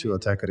them to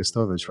attack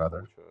Arestovych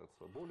rather.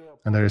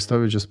 And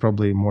Arestovych is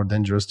probably more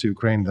dangerous to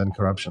Ukraine than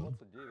corruption,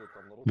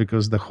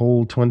 because the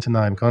whole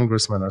 29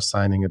 congressmen are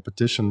signing a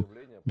petition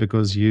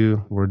because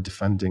you were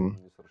defending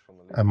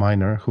a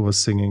minor who was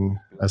singing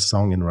a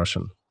song in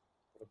Russian.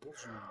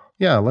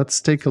 Yeah, let's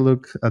take a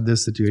look at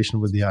this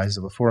situation with the eyes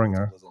of a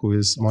foreigner who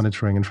is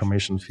monitoring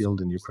information field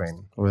in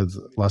Ukraine. With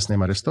last name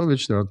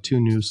Arestovych, there are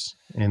 2 news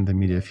in the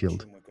media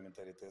field.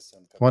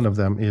 One of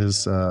them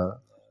is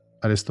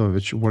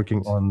Arestovych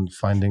working on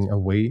finding a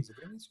way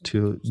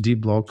to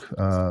deblock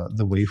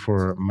the way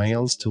for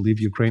males to leave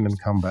Ukraine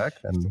and come back,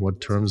 and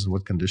what terms and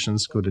what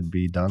conditions could it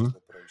be done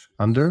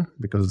under,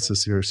 because it's a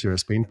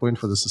serious pain point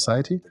for the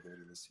society.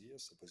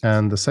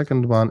 And the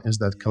second one is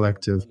that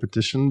collective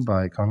petition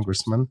by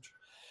congressmen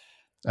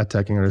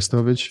attacking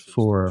Arestovych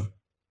for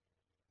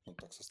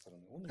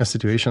a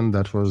situation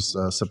that was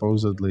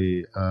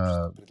supposedly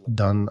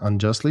done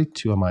unjustly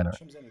to a minor.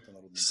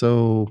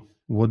 So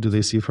what do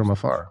they see from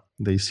afar?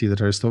 They see that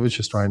Arestovych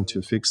is trying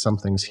to fix some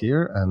things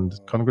here, and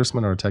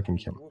congressmen are attacking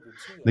him.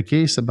 The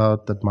case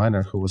about that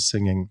minor who was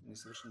singing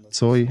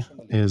Tsoy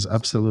is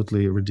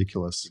absolutely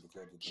ridiculous.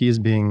 He is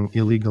being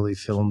illegally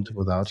filmed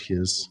without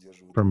his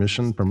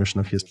permission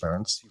of his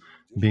parents,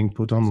 being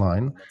put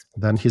online.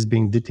 Then he's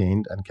being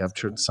detained and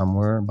captured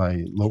somewhere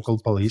by local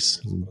police,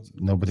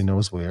 nobody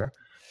knows where,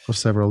 for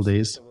several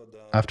days.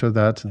 After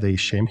that, they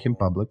shame him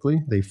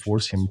publicly. They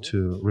force him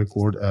to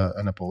record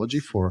an apology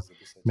for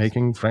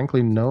making,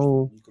 frankly,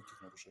 no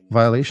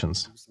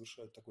violations.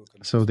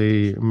 So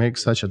they make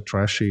such a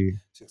trashy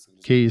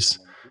case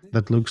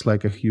that looks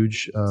like a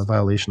huge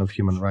violation of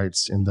human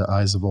rights in the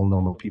eyes of all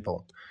normal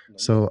people.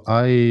 So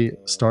I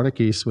start a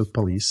case with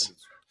police,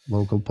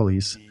 local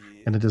police,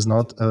 and it is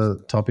not a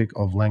topic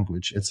of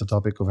language, it's a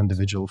topic of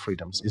individual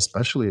freedoms,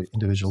 especially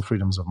individual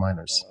freedoms of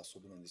minors.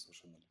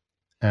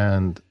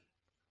 And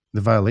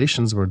the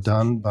violations were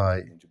done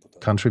by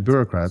country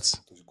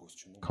bureaucrats,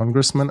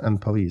 congressmen and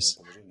police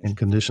in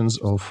conditions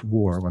of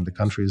war, when the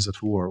country is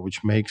at war, which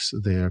makes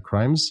their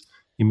crimes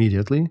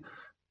immediately,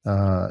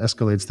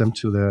 escalates them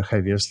to the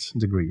heaviest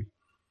degree.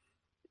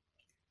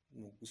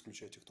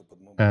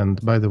 And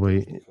by the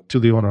way, to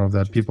the honor of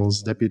that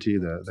people's deputy,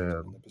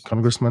 the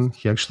congressman,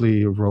 he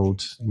actually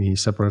wrote me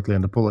separately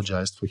and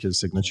apologized for his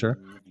signature,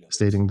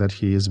 stating that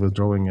he is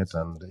withdrawing it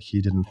and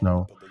he didn't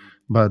know.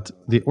 But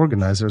the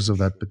organizers of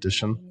that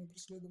petition,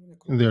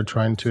 they're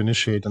trying to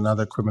initiate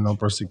another criminal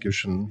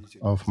prosecution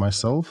of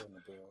myself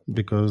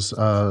because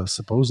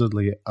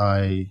supposedly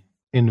I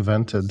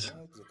invented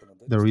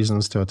the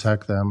reasons to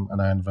attack them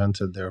and I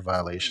invented their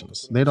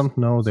violations. They don't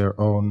know their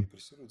own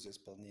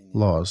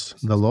laws.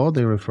 The law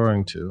they're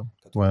referring to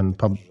when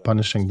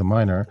punishing the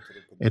minor,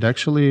 it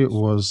actually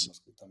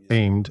was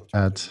aimed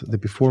at the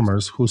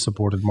performers who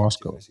supported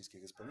Moscow.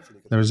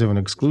 There is even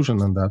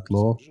exclusion in that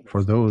law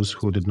for those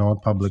who did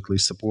not publicly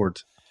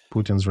support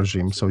Putin's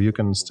regime, so you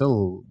can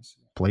still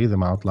play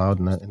them out loud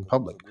in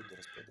public.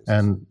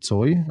 And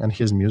Tsoi and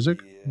his music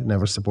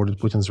never supported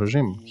Putin's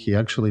regime. He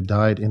actually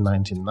died in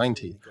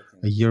 1990,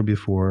 a year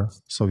before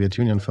Soviet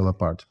Union fell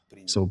apart.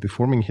 So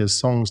performing his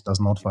songs does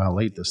not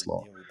violate this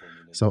law.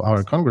 So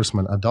our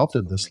congressmen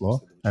adopted this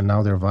law, and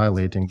now they're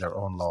violating their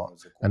own law.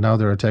 And now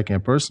they're attacking a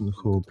person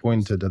who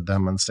pointed at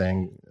them and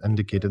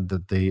indicated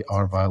that they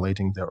are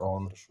violating their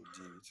own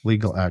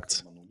legal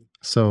acts.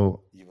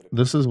 So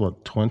this is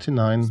what,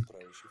 29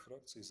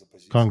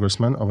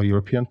 congressmen of a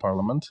European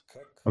Parliament,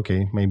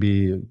 okay,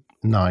 maybe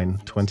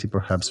 20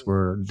 perhaps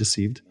were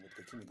deceived,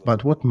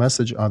 but what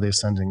message are they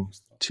sending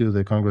to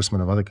the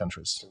congressmen of other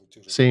countries?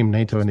 Same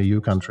NATO and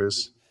EU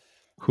countries,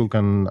 who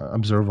can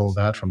observe all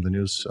that from the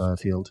news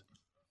field.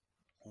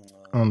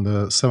 On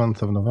the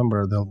 7th of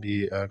November, there'll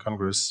be a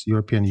Congress,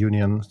 European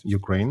Union,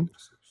 Ukraine,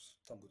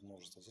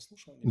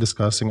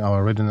 discussing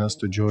our readiness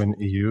to join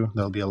EU.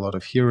 There'll be a lot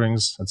of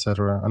hearings,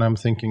 etc. And I'm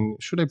thinking,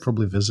 should I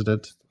probably visit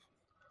it,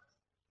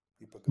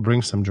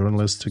 bring some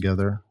journalists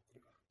together,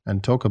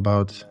 and talk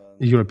about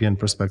European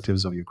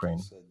perspectives of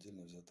Ukraine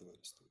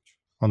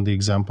on the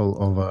example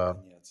of a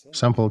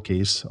sample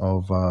case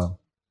of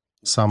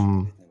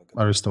some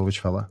Arestovych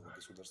fella.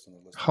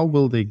 How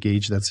will they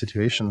gauge that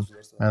situation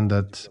and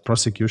that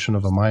prosecution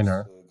of a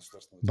minor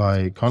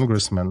by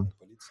congressmen?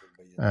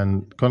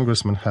 And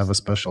congressmen have a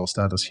special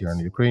status here in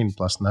Ukraine,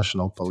 plus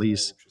national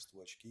police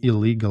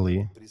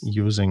illegally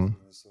using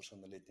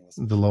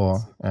the law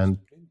and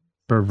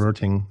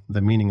perverting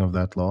the meaning of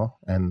that law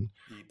and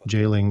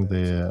jailing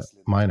the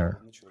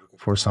minor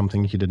for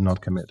something he did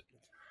not commit,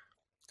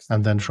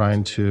 and then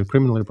trying to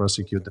criminally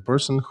prosecute the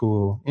person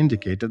who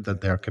indicated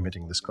that they are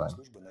committing this crime.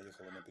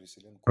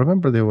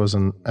 Remember, there was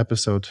an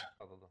episode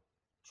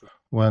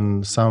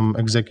when some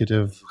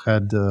executive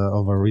head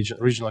of a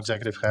regional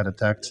executive had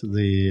attacked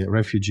the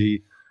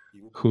refugee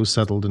who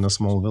settled in a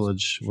small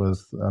village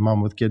with a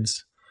mom with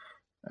kids.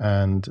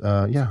 And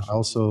I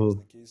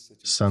also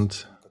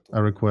sent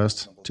a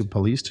request to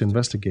police to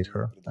investigate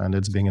her, and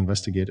it's being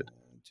investigated.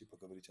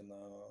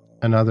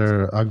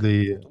 Another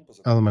ugly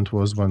element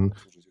was when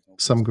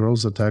some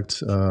girls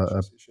attacked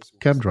a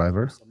cab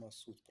driver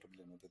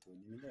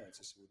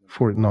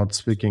for not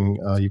speaking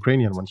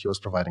Ukrainian when he was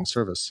providing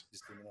service.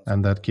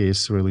 And that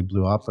case really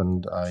blew up,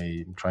 and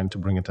I'm trying to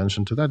bring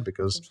attention to that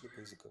because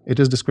it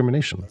is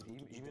discrimination.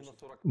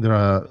 There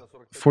are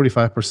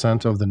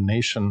 45% of the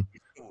nation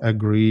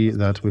agree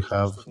that we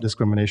have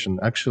discrimination,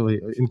 actually,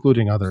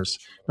 including others.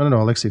 No,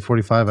 Alexey,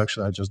 45,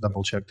 actually, I just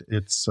double-checked.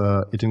 It's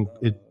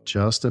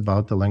just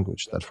about the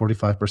language, that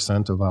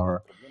 45% of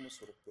our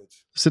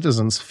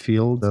citizens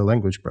feel the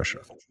language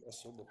pressure.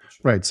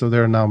 Right, so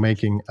they're now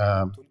making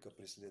a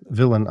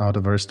villain out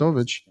of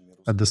Arestovych.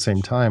 At the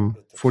same time,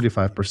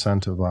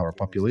 45% of our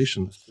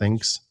population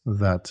thinks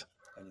that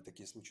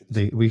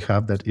we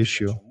have that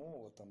issue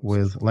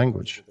with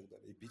language.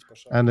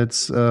 And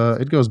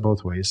it goes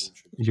both ways.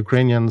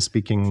 Ukrainian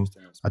speaking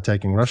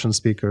attacking Russian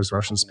speakers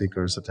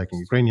attacking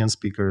Ukrainian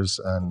speakers,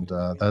 and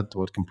that's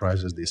what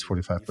comprises these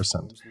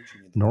 45%.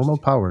 Normal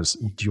powers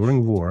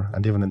during war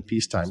and even in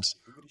peace times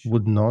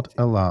would not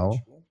allow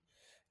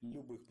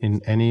in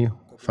any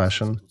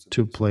fashion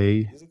to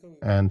play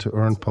and to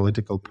earn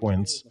political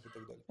points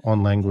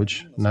on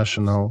language,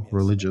 national,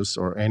 religious,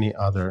 or any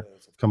other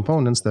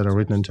components that are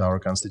written into our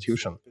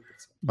constitution.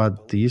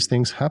 But these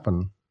things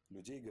happen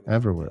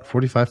everywhere.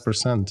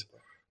 45%,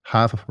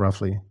 half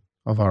roughly,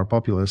 of our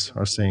populace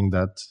are saying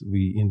that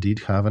we indeed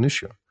have an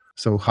issue.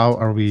 So how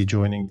are we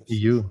joining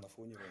EU?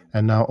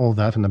 And now all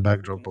that in a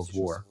backdrop of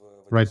war.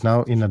 Right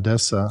now in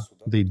Odessa,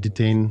 they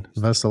detain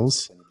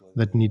vessels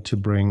that need to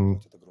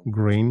bring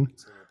grain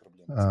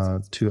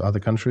to other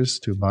countries,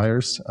 to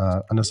buyers.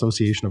 An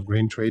association of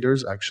grain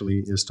traders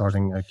actually is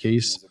starting a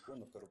case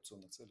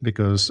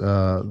because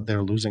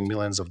they're losing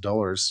millions of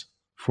dollars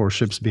for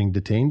ships being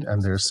detained,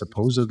 and they're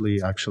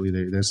supposedly, actually,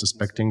 they're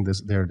suspecting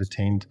this, they're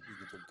detained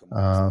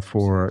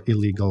for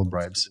illegal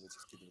bribes.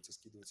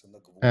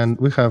 And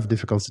we have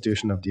difficult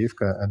situation of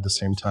Avdiivka. At the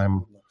same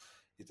time,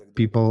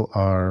 people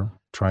are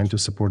trying to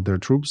support their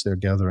troops. They're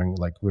gathering,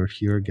 like we're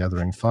here,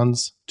 gathering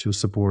funds to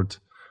support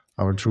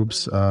our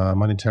troops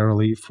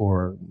monetarily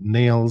for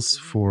nails,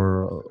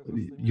 for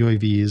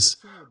UAVs,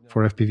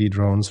 for FPV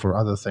drones, for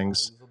other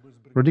things.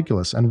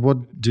 Ridiculous. And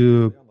what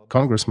do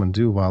congressmen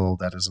do while all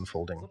that is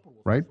unfolding,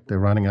 right? They're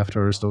running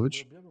after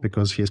Arestovych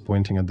because he is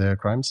pointing at their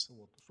crimes.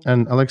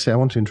 And Alexey, I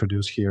want to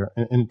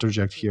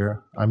interject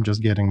here. I'm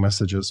just getting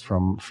messages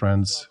from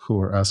friends who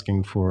are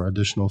asking for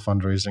additional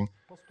fundraising.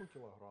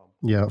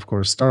 Yeah, of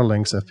course,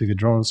 Starlinks, FPV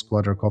drones,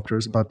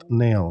 quadricopters, but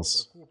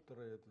nails.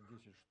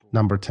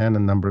 Number 10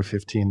 and number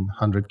 15,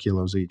 100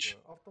 kilos each.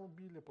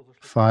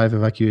 5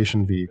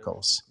 evacuation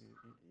vehicles.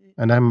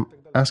 And I'm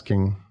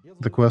asking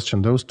the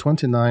question, those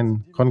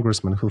 29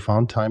 congressmen who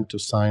found time to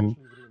sign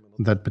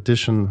that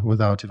petition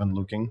without even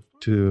looking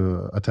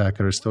to attack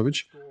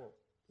Arestovych,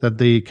 that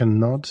they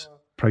cannot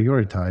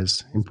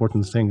prioritize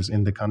important things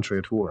in the country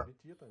at war.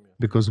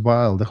 Because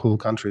while the whole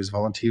country is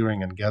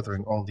volunteering and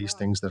gathering all these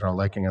things that are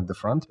lacking at the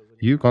front,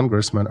 you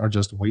congressmen are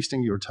just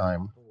wasting your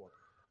time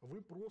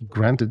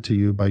granted to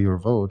you by your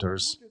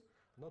voters,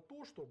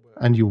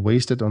 and you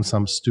waste it on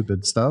some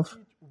stupid stuff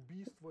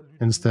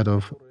instead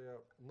of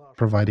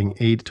providing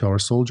aid to our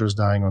soldiers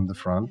dying on the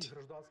front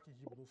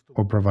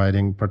or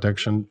providing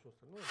protection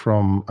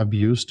from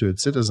abuse to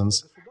its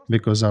citizens,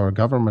 because our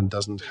government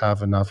doesn't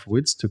have enough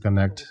wits to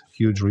connect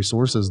huge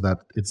resources that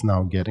it's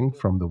now getting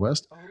from the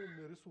West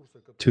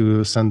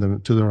to send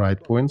them to the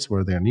right points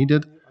where they're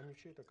needed,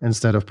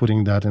 instead of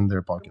putting that in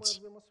their pockets.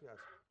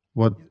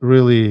 What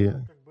really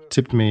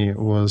tipped me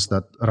was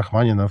that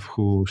Rachmaninov,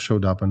 who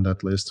showed up on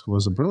that list,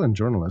 was a brilliant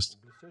journalist.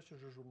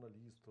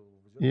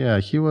 Yeah,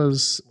 he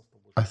was,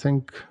 I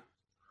think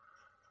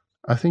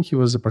he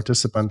was a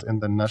participant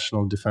in the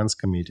National Defense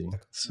Committee,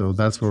 so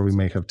that's where we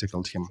may have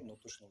tickled him.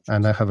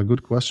 And I have a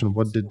good question.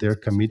 What did their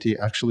committee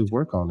actually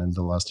work on in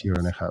the last year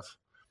and a half?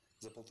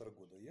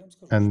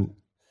 And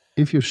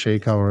if you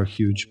shake our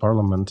huge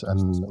parliament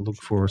and look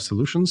for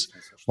solutions,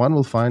 one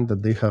will find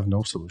that they have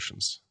no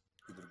solutions.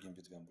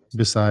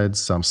 Besides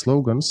some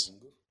slogans,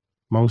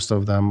 most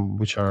of them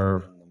which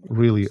are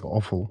really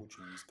awful,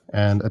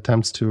 and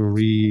attempts to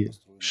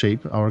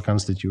reshape our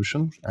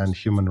constitution and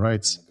human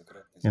rights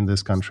in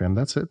this country, and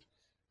that's it.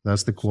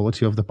 That's the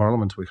quality of the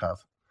parliament we have.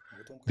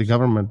 The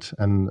government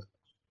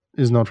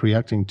is not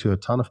reacting to a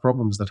ton of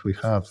problems that we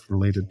have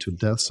related to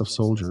deaths of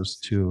soldiers,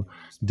 to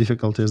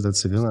difficulties that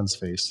civilians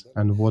face.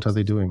 And what are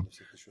they doing?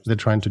 They're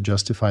trying to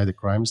justify the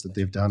crimes that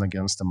they've done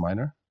against a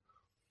minor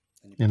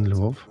in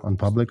Lvov, on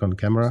public, on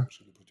camera,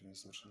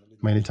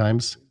 many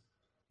times.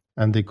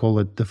 And they call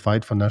it the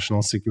fight for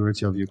national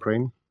security of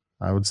Ukraine.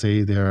 I would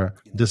say they're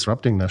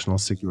disrupting national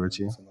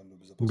security,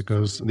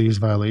 because these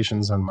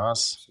violations en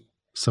masse,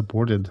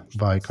 supported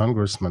by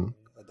congressmen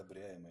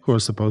who are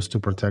supposed to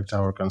protect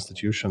our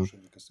constitution,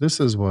 this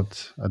is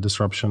what a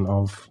disruption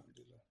of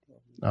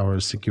our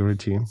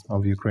security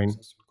of Ukraine.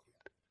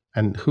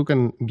 And who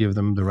can give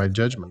them the right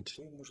judgment?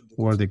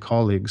 Who are the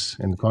colleagues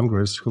in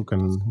Congress who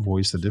can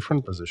voice a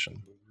different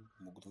position?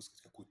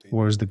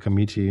 Where is the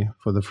Committee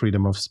for the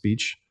Freedom of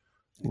Speech,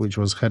 which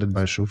was headed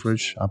by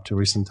Shufrich up to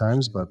recent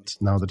times, but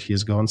now that he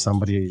is gone,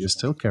 somebody is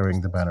still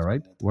carrying the banner,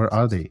 right? Where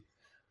are they?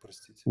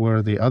 Where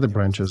are the other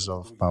branches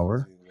of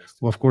power?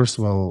 Well, of course,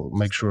 we'll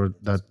make sure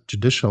that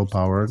judicial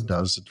power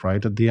does it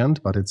right at the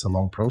end, but it's a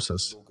long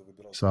process.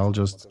 So I'll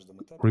just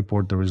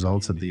report the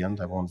results at the end.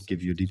 I won't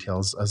give you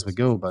details as we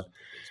go, but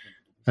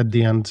at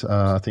the end,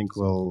 I think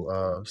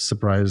we'll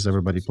surprise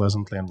everybody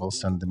pleasantly, and we'll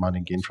send the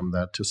money gained from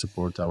that to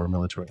support our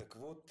military.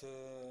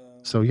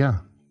 So yeah,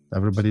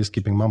 everybody's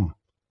keeping mum.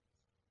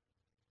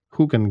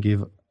 Who can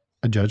give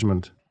a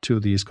judgment to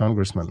these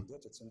congressmen?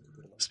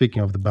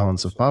 Speaking of the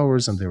balance of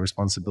powers and their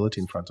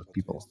responsibility in front of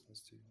people.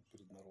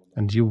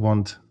 And you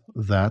want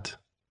that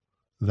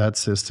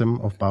system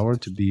of power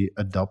to be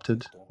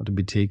adopted or to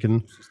be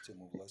taken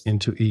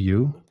into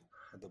EU,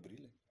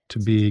 to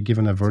be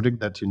given a verdict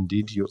that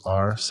indeed you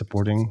are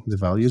supporting the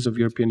values of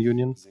European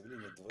Union?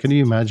 Can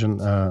you imagine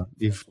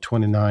if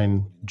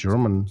 29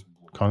 German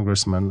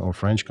congressmen or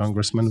French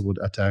congressmen would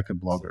attack a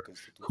blogger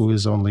who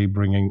is only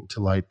bringing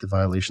to light the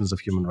violations of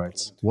human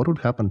rights? What would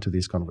happen to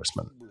these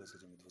congressmen?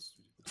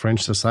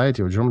 French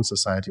society or German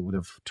society would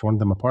have torn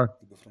them apart,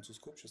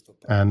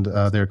 and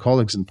their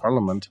colleagues in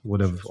parliament would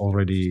have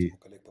already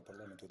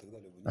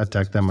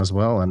attacked them as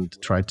well and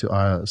tried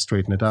to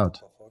straighten it out.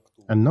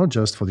 And not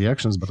just for the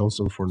actions, but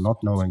also for not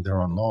knowing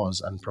their own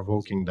laws and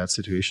provoking that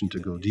situation to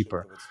go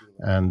deeper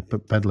and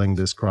peddling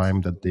this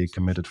crime that they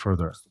committed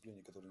further.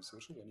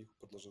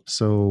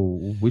 So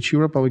which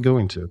Europe are we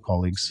going to,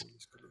 colleagues?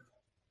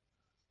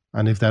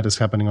 And if that is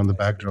happening on the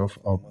backdrop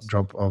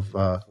of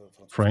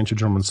French or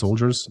German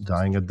soldiers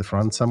dying at the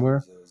front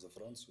somewhere,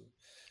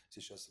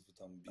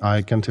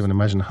 I can't even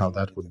imagine how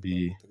that would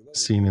be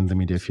seen in the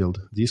media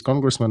field. These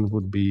congressmen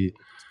would be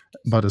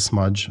but a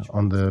smudge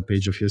on the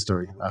page of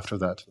history after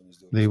that.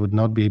 They would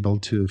not be able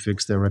to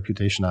fix their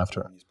reputation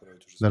after.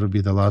 That would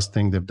be the last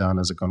thing they've done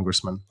as a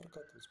congressman.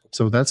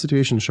 So that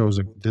situation shows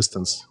a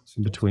distance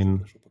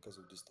between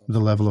the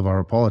level of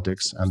our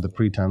politics and the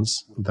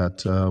pretense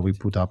that we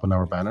put up on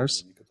our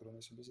banners.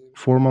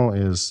 Formal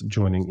is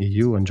joining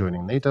EU and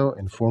joining NATO.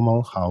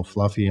 Informal, how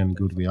fluffy and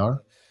good we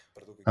are.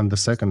 And the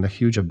second, a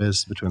huge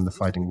abyss between the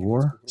fighting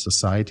war,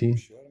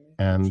 society,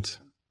 and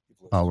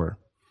power.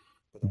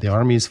 The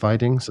army is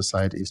fighting,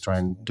 society is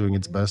doing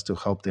its best to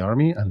help the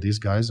army, and these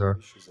guys are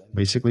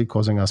basically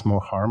causing us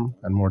more harm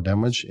and more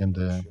damage in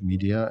the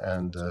media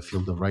and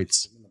field of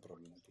rights.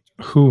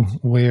 Who,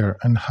 where,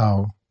 and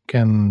how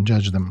can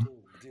judge them,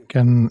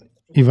 can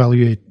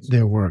evaluate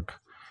their work?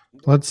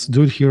 Let's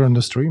do it here on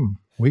the stream.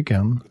 We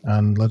can,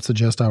 and let's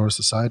suggest our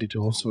society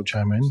to also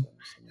chime in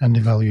and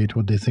evaluate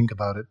what they think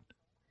about it.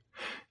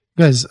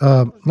 Guys,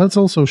 let's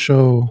also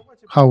show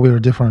how we're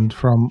different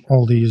from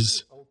all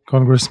these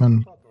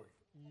congressmen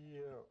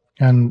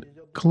and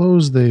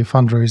close the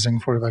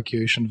fundraising for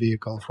evacuation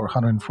vehicle for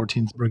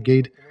 114th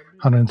Brigade,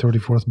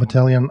 134th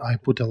Battalion. I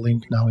put a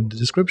link now in the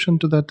description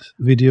to that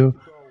video.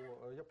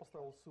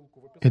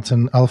 It's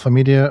an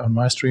Alpha&Omega on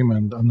my stream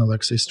and on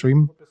Alexey's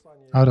stream.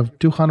 Out of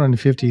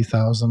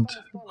 250,000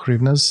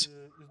 hryvnias,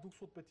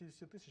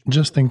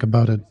 just think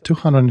about it,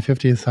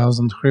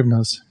 250,000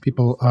 hryvnias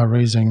people are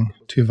raising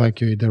to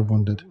evacuate their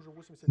wounded.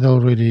 They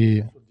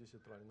already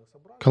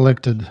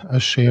collected a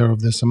share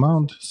of this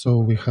amount, so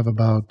we have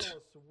about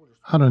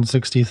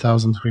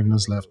 160,000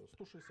 hryvnias left.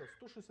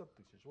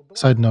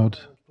 Side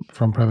note,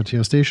 from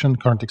Privateer Station,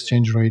 current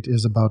exchange rate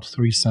is about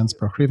 3 cents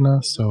per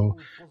hryvnia, so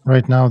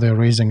right now they're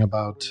raising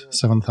about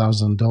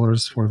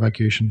 $7,000 for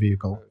evacuation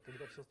vehicle.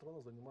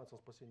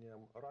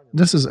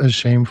 This is a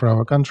shame for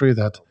our country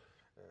that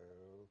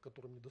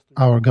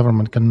our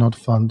government cannot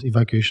fund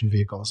evacuation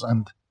vehicles,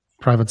 and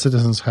private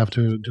citizens have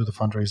to do the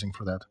fundraising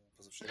for that.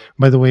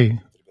 By the way,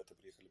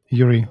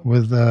 Yuri,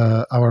 with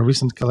our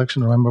recent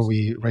collection, remember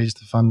we raised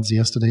funds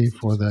yesterday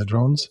for the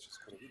drones?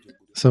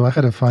 So I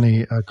had a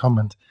funny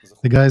comment.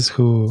 The guys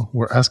who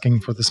were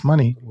asking for this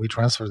money, we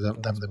transferred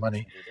them the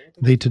money.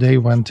 They today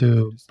went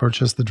to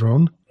purchase the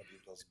drone,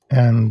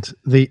 and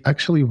they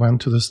actually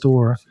went to the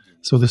store.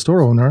 So the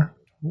store owner,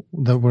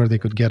 where they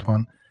could get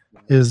one,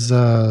 is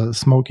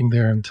smoking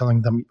there and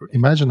telling them,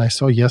 imagine I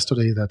saw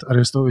yesterday that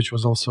Arestovych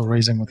was also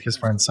raising with his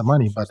friends some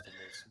money, but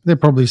they're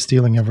probably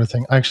stealing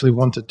everything. I actually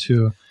wanted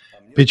to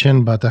pitch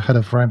in, but I had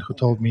a friend who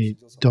told me,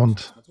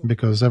 don't,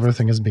 because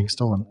everything is being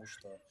stolen.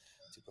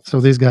 So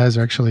these guys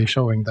are actually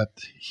showing that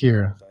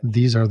here,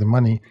 these are the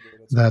money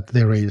that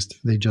they raised.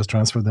 They just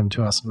transferred them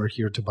to us. We're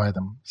here to buy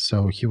them.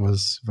 So he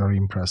was very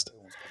impressed.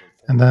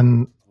 And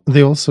then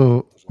they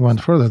also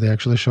went further. They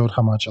actually showed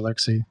how much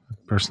Alexey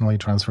personally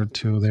transferred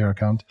to their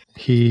account.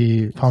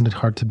 He found it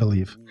hard to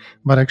believe.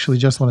 But actually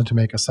just wanted to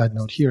make a side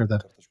note here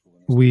that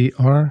we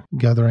are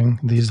gathering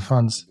these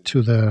funds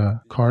to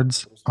the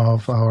cards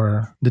of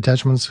our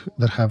detachments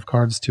that have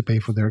cards to pay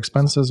for their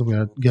expenses. We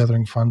are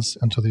gathering funds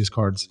into these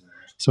cards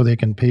so they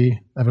can pay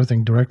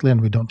everything directly and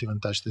we don't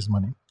even touch this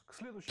money.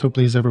 So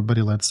please,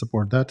 everybody, let's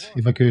support that.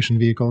 Evacuation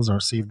vehicles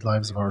are saved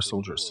lives of our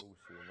soldiers.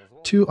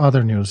 Two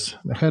other news.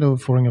 The head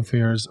of foreign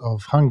affairs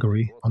of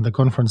Hungary on the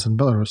conference in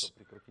Belarus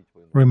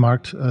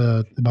remarked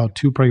about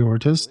two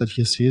priorities that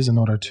he sees in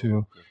order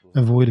to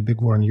avoid a big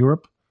war in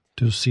Europe: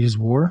 to cease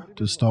war,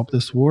 to stop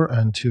this war,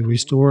 and to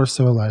restore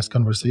civilized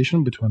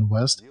conversation between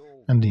West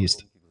and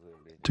East.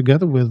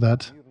 Together with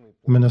that,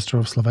 Minister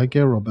of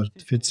Slovakia, Robert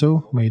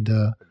Fico, made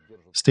a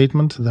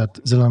statement that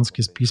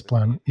Zelensky's peace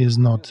plan is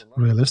not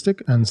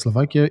realistic and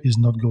Slovakia is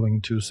not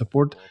going to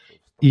support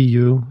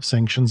EU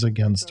sanctions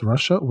against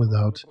Russia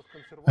without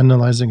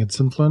analyzing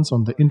its influence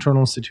on the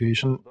internal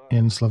situation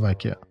in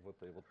Slovakia.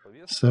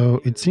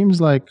 So it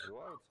seems like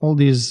all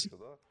these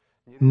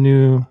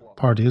new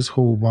parties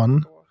who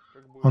won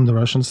on the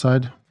Russian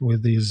side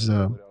with these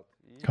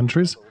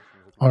countries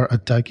are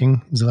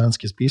attacking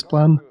Zelensky's peace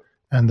plan,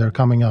 and they're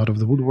coming out of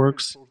the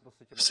woodworks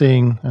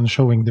saying and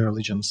showing their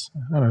allegiance,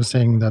 and are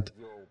saying that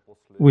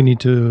we need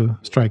to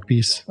strike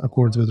peace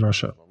accords with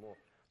Russia.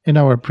 In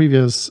our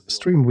previous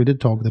stream, we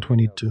did talk that we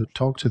need to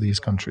talk to these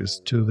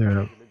countries, to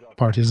their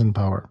parties in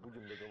power.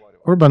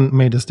 Orban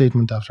made a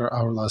statement after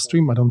our last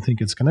stream. I don't think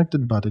it's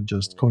connected, but it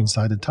just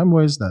coincided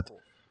time-wise that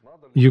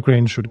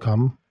Ukraine should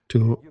come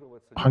to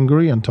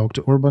Hungary and talk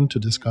to Orban to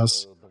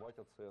discuss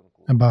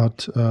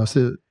about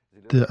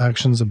the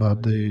actions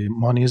about the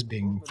monies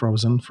being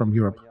frozen from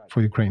Europe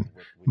for Ukraine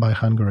by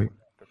Hungary.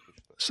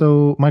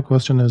 So my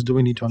question is, do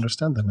we need to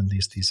understand them in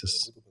these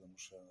theses?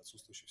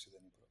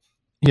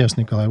 Yes,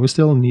 Nikolai, we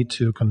still need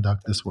to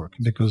conduct this work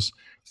because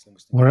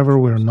wherever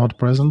we're not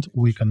present,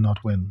 we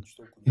cannot win.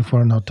 If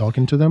we're not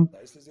talking to them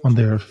on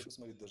their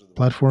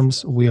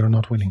platforms, we are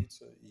not winning.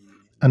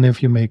 And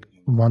if you make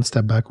one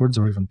step backwards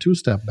or even two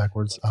steps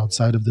backwards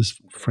outside of this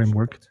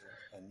framework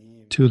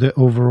to the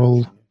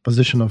overall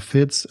position of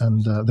Fitz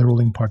and the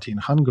ruling party in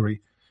Hungary,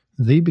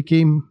 they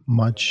became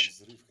much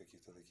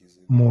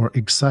more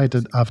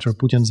excited after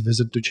Putin's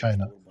visit to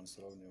China.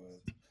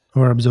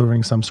 We're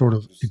observing some sort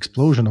of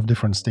explosion of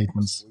different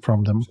statements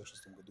from them,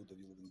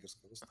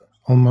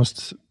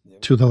 almost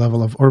to the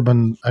level of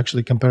Orban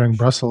actually comparing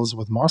Brussels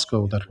with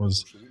Moscow, that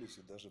was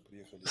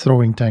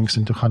throwing tanks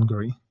into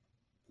Hungary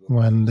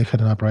when they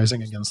had an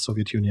uprising against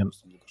Soviet Union.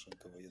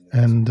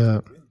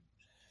 And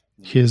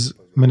his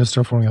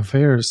Minister of Foreign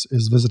Affairs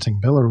is visiting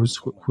Belarus,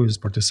 who is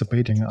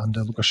participating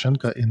under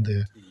Lukashenko in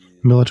the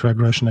military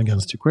aggression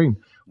against Ukraine.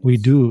 We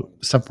do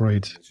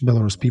separate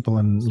Belarus people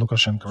and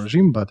Lukashenko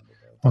regime, but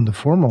on the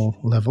formal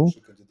level,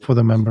 for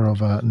the member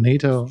of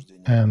NATO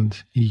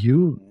and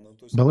EU,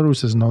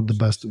 Belarus is not the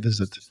best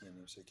visit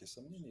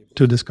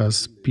to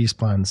discuss peace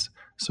plans.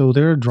 So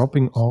they're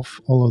dropping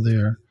off all of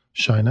their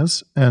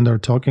shyness and are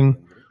talking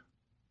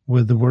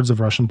with the words of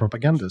Russian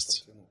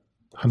propagandists,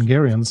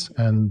 Hungarians,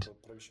 and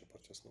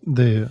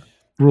the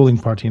ruling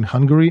party in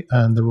Hungary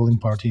and the ruling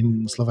party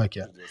in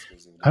Slovakia.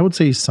 I would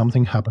say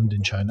something happened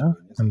in China,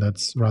 and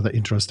that's rather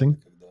interesting.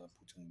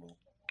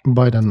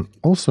 Biden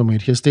also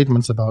made his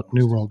statements about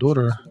New World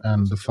Order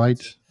and the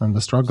fight and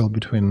the struggle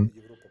between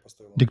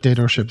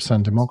dictatorships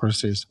and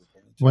democracies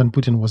when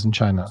Putin was in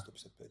China,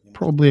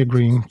 probably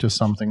agreeing to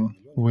something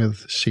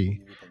with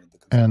Xi.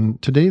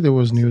 And today there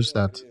was news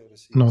that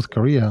North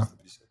Korea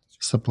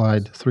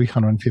supplied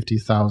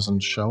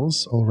 350,000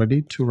 shells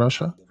already to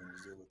Russia,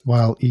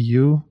 while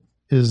EU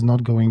is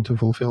not going to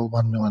fulfill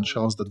 1 million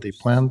shells that they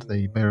planned.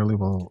 They barely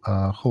will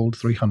hold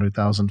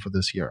 300,000 for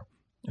this year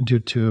due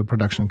to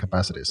production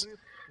capacities.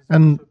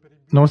 And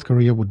North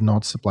Korea would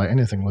not supply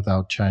anything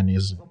without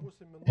Chinese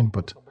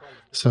input.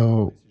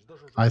 So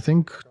I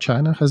think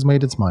China has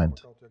made its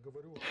mind.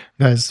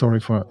 Guys,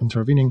 sorry for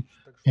intervening.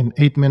 In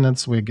 8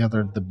 minutes, we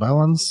gathered the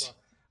balance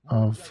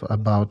of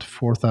about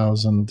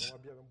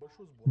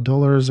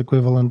 $4,000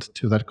 equivalent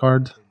to that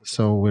card.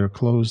 So we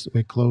closed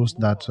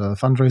that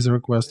fundraiser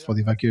request for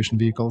the evacuation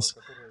vehicles.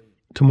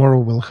 Tomorrow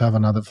we'll have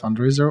another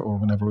fundraiser, or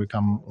whenever we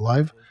come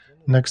live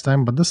next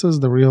time. But this is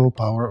the real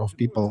power of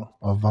people,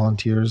 of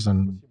volunteers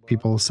and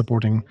people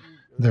supporting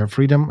their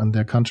freedom and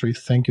their country.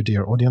 Thank you,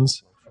 dear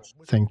audience.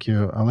 Thank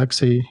you,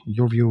 Alexey,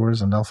 your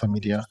viewers, and Alpha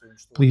Media.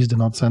 Please do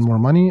not send more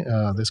money.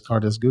 This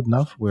card is good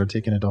enough. We're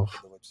taking it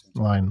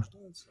offline.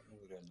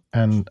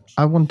 And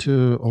I want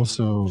to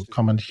also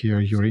comment here,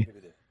 Yuri.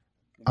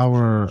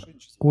 Our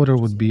order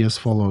would be as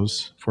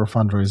follows for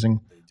fundraising.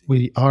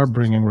 We are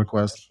bringing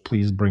requests.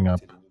 Please bring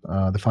up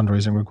the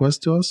fundraising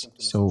request to us.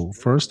 So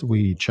first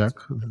we check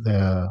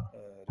the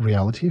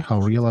reality. How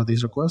real are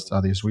these requests?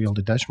 Are these real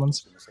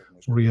detachments,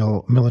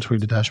 real military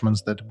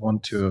detachments that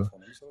want to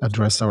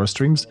address our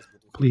streams?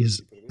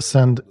 Please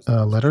send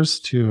letters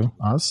to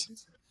us.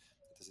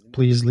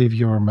 Please leave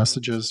your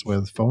messages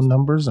with phone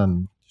numbers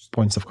and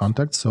points of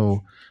contact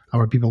so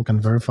our people can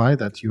verify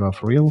that you are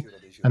for real.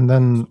 And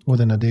then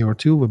within a day or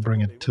two, we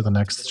bring it to the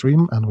next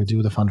stream and we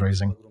do the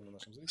fundraising.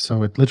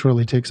 So it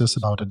literally takes us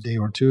about a day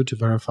or two to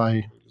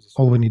verify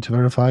all we need to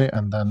verify,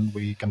 and then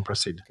we can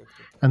proceed.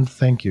 And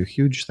thank you,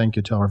 huge thank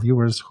you to our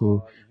viewers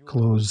who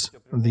close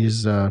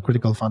these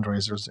critical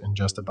fundraisers in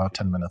just about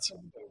 10 minutes.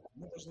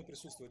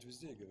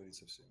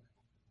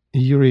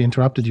 Yuri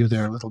interrupted you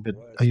there a little bit.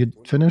 Are you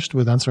finished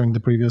with answering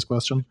the previous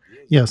question?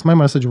 Yes, my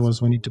message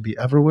was we need to be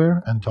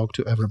everywhere and talk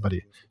to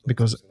everybody,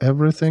 because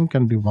everything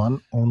can be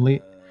won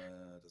only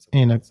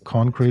in a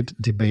concrete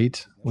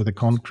debate with the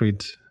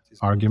concrete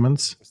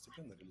arguments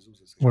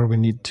where we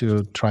need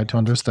to try to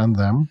understand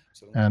them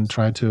and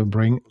try to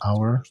bring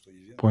our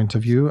point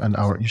of view and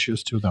our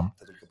issues to them.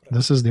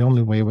 This is the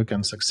only way we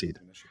can succeed.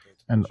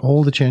 And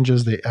all the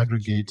changes, they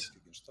aggregate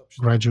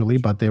gradually,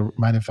 but they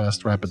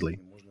manifest rapidly.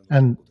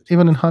 And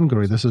even in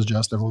Hungary, this is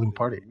just the ruling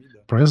party.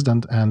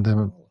 President and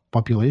the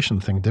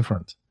population think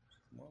different.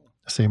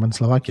 Same in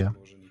Slovakia.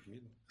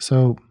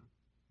 So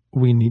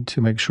we need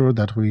to make sure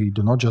that we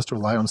do not just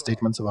rely on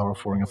statements of our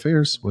foreign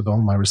affairs. With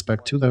all my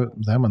respect to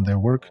them and their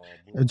work,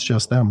 it's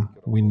just them.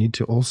 We need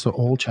to also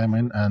all chime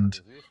in and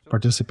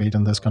participate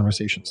in these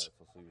conversations.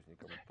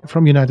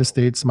 From United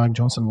States, Mike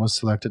Johnson was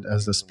selected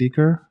as the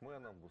Speaker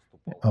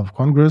of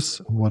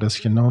Congress. What is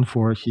he known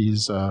for?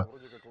 He's a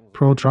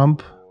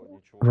pro-Trump,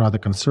 rather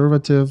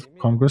conservative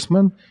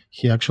congressman.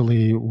 He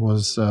actually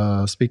was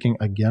speaking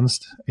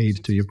against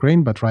aid to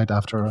Ukraine, but right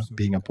after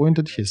being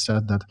appointed, he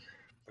said that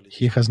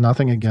he has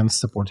nothing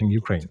against supporting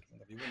Ukraine.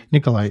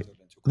 Nikolai,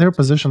 their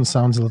position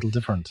sounds a little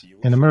different.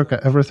 In America,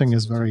 everything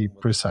is very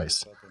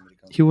precise.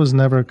 He was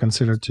never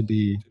considered to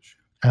be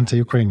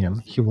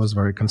anti-Ukrainian. He was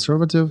very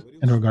conservative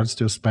in regards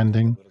to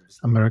spending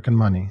American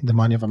money, the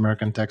money of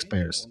American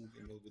taxpayers.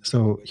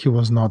 So he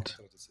was not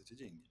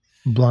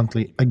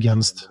bluntly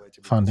against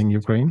funding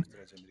Ukraine,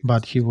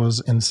 but he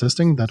was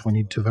insisting that we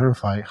need to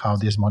verify how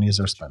these monies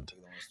are spent.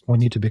 We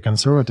need to be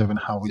conservative in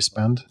how we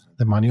spend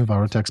the money of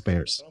our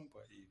taxpayers.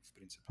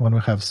 When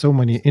we have so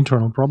many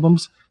internal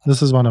problems,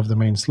 this is one of the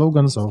main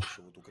slogans of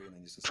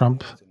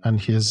Trump and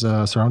his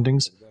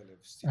surroundings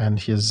and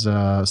his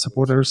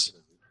supporters.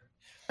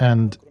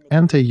 and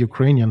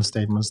anti-Ukrainian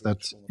statements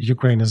that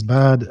Ukraine is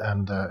bad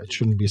and it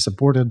shouldn't be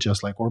supported, just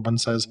like Orban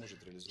says.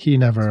 He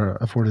never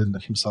afforded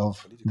himself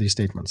these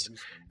statements.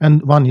 And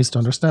one needs to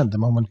understand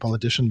the moment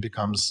politician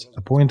becomes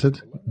appointed,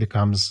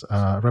 becomes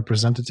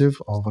representative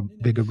of a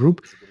bigger group,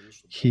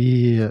 he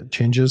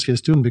changes his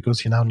tune because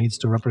he now needs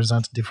to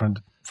represent different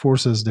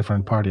forces,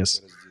 different parties.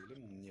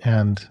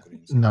 And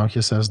now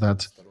he says that,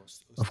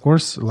 of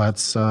course,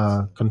 let's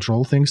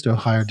control things to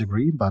a higher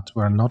degree, but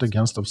we're not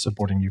against of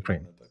supporting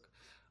Ukraine.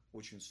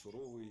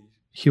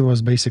 He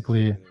was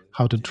basically,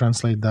 how to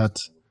translate that,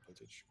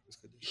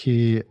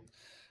 he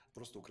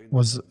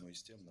was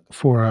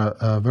for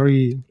a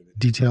very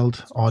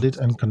detailed audit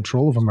and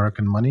control of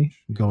American money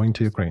going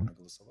to Ukraine,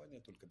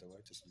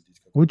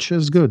 which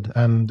is good.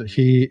 And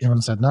he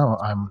even said, now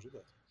I'm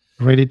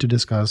ready to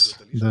discuss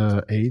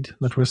the aid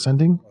that we're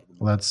sending.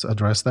 Let's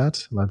address that.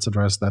 Let's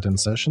address that in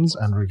sessions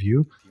and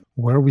review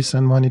where we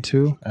send money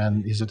to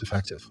and is it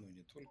effective.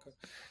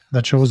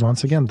 That shows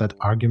once again that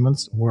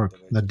arguments work,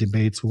 that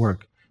debates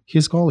work.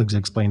 His colleagues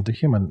explained to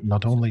him, and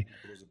not only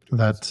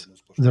that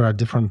there are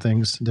different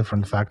things,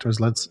 different factors.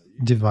 Let's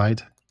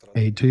divide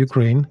aid to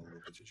Ukraine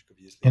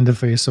in the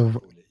face of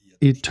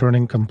it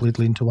turning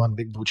completely into one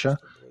big bucha,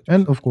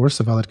 and of course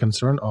a valid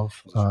concern of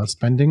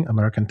spending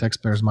American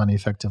taxpayers' money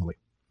effectively.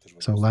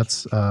 So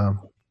let's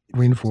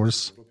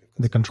reinforce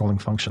the controlling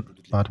function,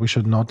 but we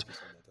should not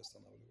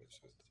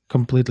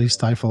completely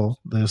stifle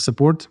the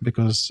support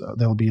because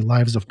there'll be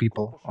lives of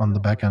people on the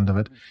back end of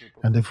it.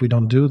 And if we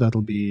don't do,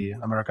 that'll be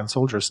American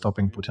soldiers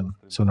stopping Putin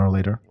sooner or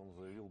later.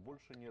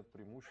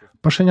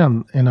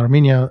 Pashinyan in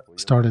Armenia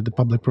started the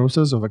public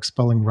process of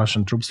expelling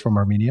Russian troops from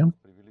Armenia.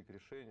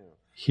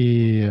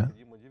 He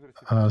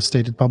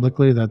stated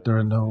publicly that there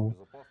are no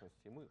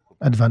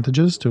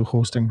advantages to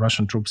hosting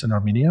Russian troops in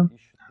Armenia.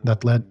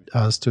 That led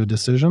us to a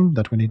decision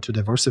that we need to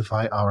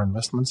diversify our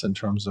investments in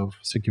terms of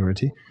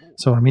security.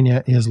 So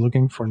Armenia is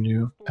looking for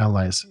new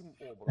allies,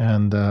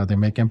 and they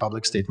make a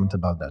public statement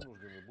about that.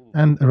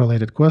 And a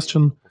related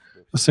question,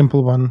 a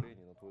simple one,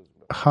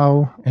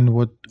 how, in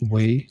what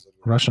way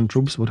Russian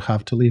troops would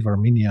have to leave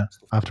Armenia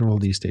after all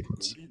these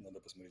statements?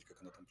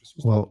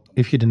 Well,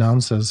 if he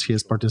denounces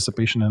his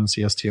participation in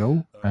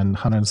CSTO and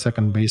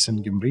 102nd base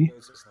in Gyumri,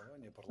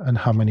 and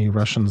how many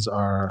Russians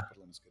are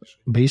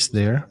based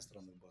there,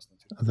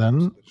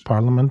 then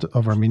Parliament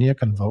of Armenia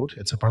can vote.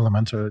 It's a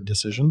parliamentary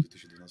decision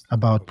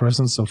about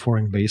presence of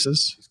foreign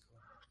bases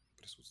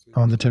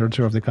on the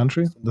territory of the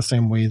country, the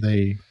same way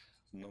they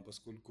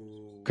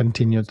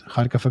continued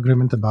Kharkov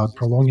agreement about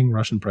prolonging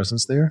Russian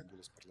presence there.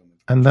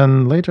 And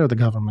then later the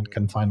government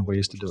can find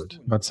ways to do it.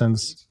 But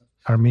since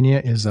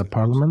Armenia is a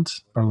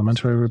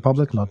parliamentary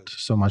republic, not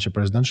so much a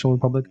presidential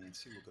republic,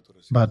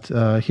 but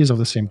he's of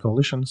the same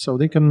coalition, so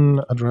they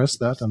can address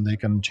that and they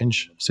can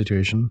change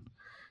situation.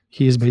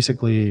 He is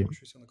basically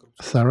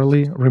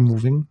thoroughly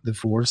removing the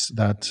force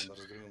that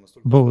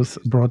both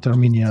brought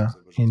Armenia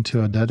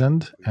into a dead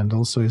end and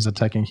also is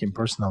attacking him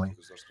personally.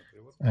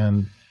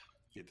 And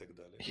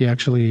he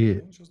actually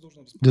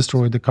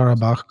destroyed the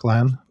Karabakh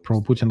clan,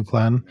 pro-Putin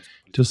clan,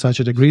 to such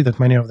a degree that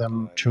many of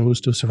them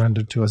chose to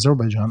surrender to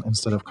Azerbaijan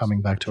instead of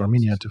coming back to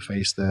Armenia to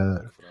face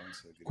the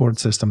court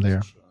system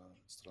there.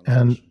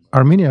 And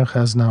Armenia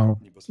has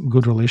now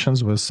good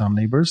relations with some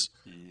neighbors.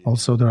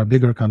 Also, there are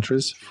bigger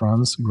countries,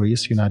 France,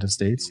 Greece, United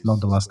States, not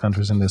the last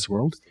countries in this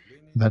world,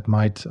 that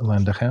might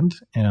lend a hand,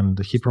 and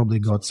he probably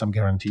got some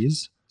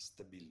guarantees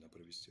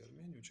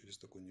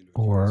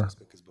or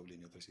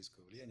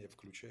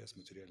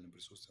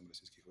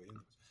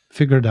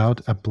figured out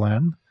a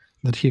plan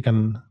that he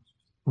can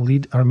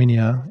lead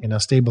Armenia in a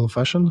stable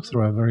fashion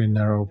through a very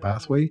narrow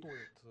pathway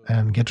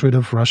and get rid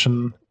of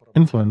Russian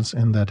influence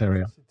in that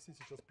area.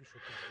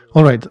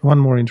 All right, one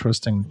more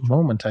interesting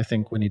moment. I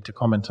think we need to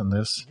comment on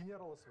this,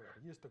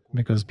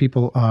 because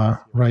people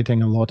are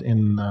writing a lot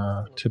in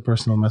to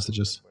personal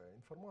messages.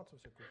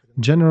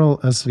 General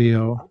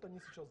SVO,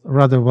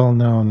 rather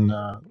well-known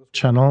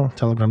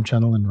Telegram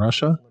channel in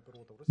Russia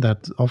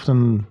that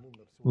often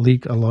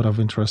leak a lot of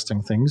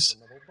interesting things.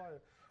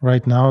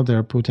 Right now,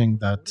 they're putting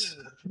that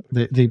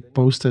they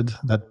posted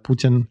that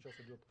Putin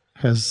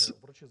has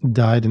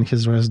died in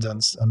his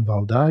residence in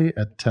Valdai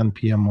at 10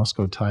 p.m.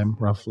 Moscow time,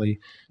 roughly.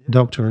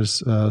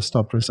 Doctors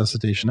stopped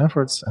resuscitation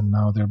efforts, and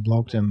now they're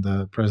blocked in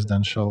the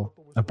presidential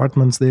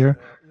apartments there.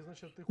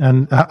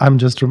 And I'm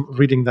just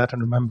reading that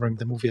and remembering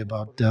the movie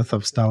about death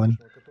of Stalin.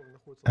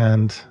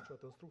 And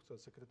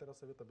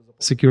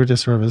security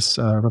service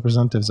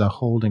representatives are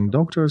holding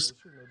doctors,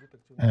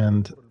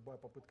 and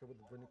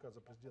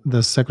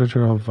the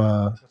Secretary of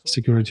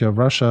Security of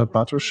Russia,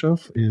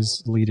 Patrushev,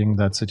 is leading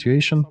that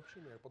situation.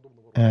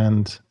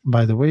 And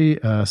by the way,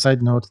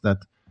 side note that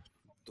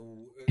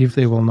if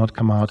they will not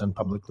come out and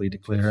publicly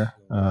declare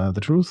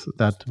the truth,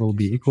 that will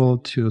be equal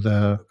to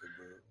the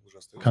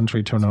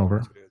country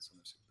turnover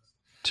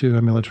to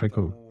a military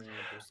coup.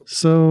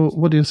 So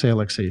what do you say,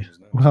 Alexey?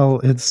 Well,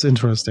 it's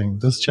interesting.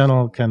 This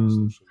channel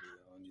can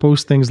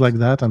post things like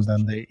that, and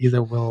then they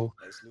either will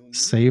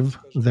save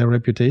their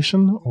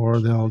reputation or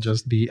they'll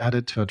just be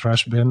added to a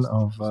trash bin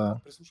of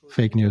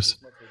fake news.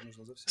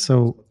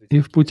 So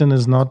if Putin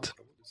is not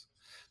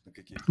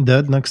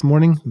dead next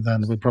morning,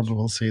 then we probably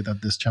will say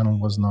that this channel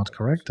was not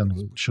correct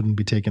and shouldn't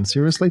be taken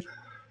seriously.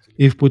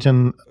 If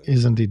Putin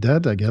is indeed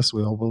dead, I guess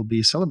we all will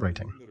be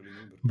celebrating.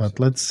 But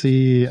let's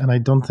see. And I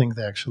don't think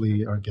they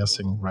actually are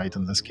guessing right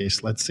in this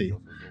case. Let's see.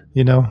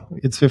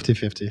 It's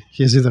 50-50.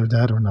 He's either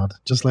dead or not,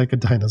 just like a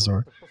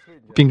dinosaur.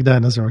 Pink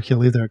dinosaur.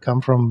 He'll either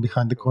come from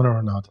behind the corner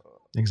or not.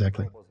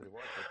 Exactly.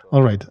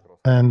 All right.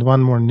 And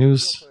one more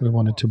news we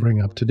wanted to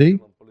bring up today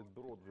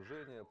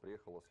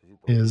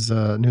is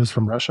news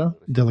from Russia.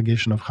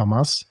 Delegation of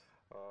Hamas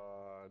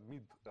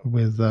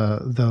with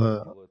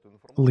the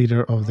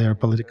leader of their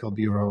political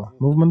bureau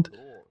movement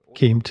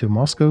came to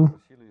Moscow.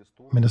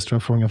 Minister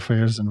of Foreign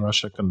Affairs in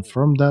Russia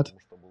confirmed that.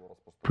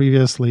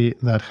 Previously,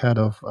 that head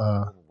of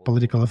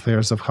political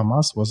affairs of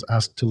Hamas was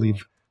asked to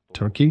leave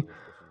Turkey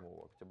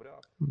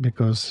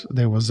because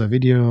there was a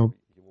video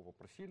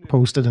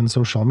posted in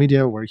social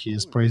media where he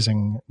is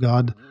praising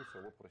God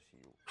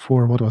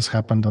for what was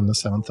happened on the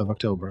 7th of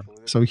October.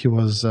 So he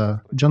was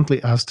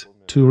gently asked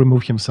to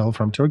remove himself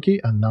from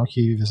Turkey, and now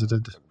he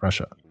visited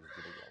Russia.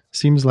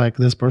 Seems like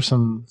this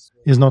person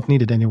is not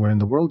needed anywhere in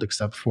the world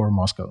except for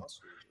Moscow,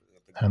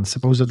 and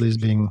supposedly is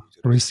being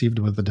received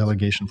with the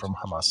delegation from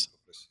Hamas.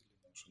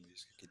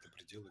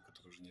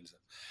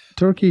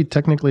 Turkey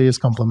technically is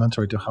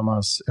complementary to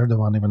Hamas.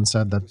 Erdogan even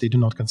said that they do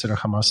not consider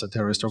Hamas a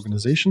terrorist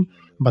organization,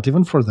 but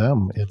even for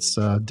them, it's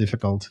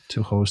difficult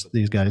to host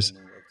these guys.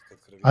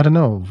 I don't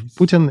know.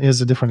 Putin is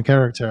a different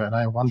character, and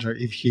I wonder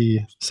if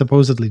he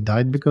supposedly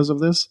died because of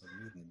this.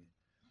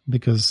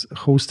 Because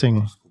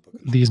hosting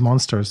these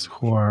monsters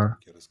who are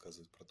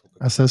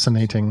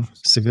assassinating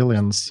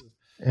civilians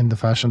in the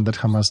fashion that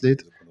Hamas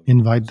did,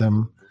 invite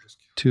them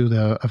to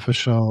the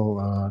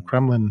official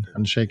Kremlin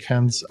and shake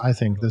hands, I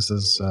think this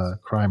is a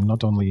crime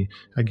not only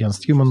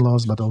against human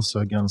laws, but also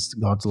against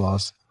God's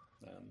laws.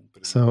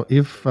 So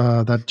if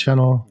that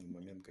channel,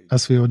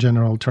 SVO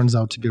General, turns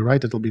out to be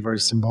right, it'll be very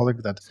symbolic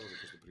that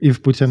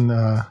if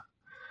Putin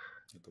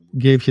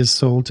gave his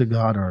soul to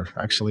God, or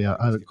actually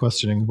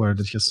questioning where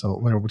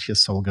would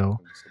his soul go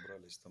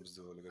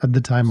at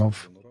the time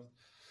of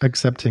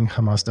accepting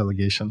Hamas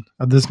delegation.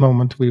 At this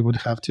moment, we would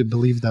have to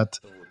believe that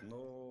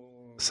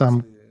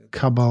some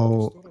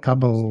cabal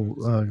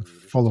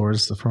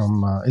followers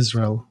from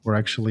Israel were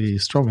actually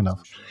strong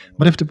enough.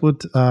 But if to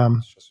put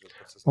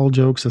all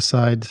jokes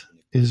aside,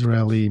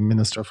 Israeli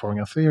Minister of Foreign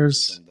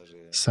Affairs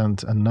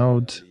sent a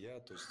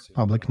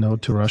public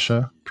note to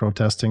Russia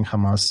protesting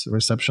Hamas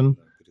reception,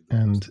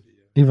 and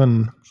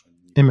even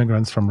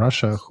immigrants from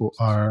Russia who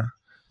are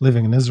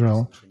living in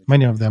Israel,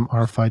 many of them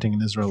are fighting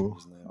in Israel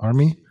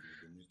army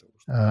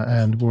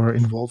and were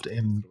involved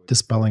in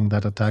dispelling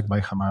that attack by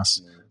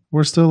Hamas.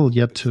 We're still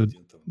yet to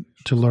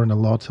learn a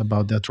lot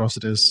about the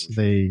atrocities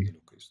they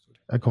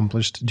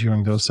accomplished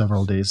during those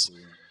several days,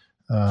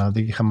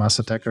 the Hamas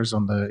attackers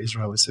on the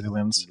Israeli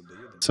civilians.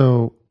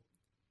 So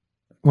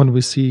when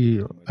we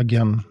see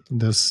again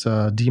this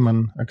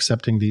demon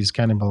accepting these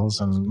cannibals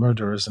and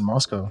murderers in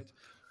Moscow,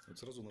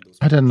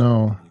 I don't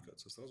know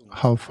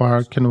how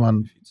far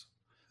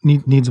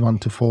needs one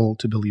to fall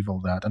to believe all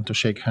that and to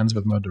shake hands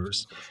with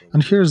murderers.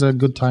 And here's a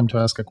good time to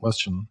ask a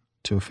question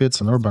to Fitz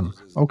and Urban.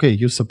 Okay,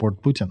 you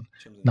support Putin.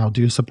 Now,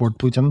 do you support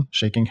Putin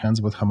shaking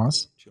hands with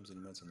Hamas?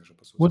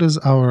 What is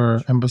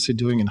our embassy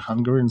doing in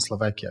Hungary and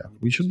Slovakia?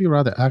 We should be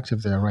rather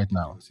active there right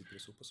now,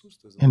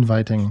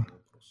 inviting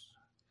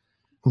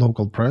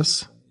local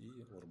press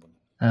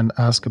and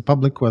ask a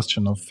public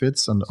question of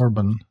Fitz and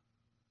Urban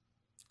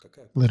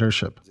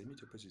leadership.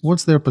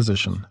 What's their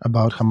position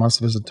about Hamas'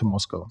 visit to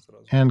Moscow?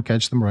 And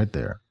catch them right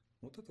there.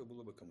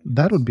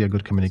 That would be a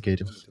good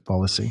communicative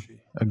policy,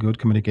 a good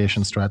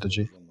communication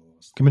strategy.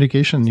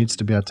 Communication needs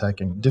to be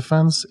attacking.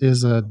 Defense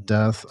is a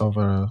death of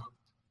a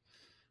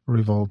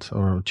revolt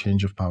or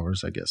change of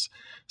powers, I guess.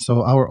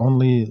 So our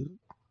only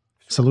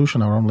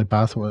solution, our only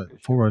path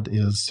forward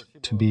is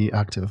to be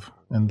active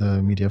in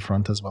the media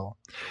front as well.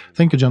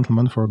 Thank you,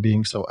 gentlemen, for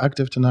being so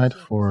active tonight,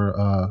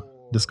 for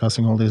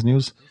discussing all these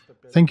news.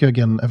 Thank you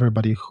again,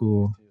 everybody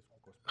who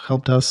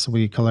helped us.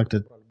 We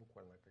collected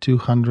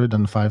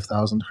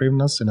 205,000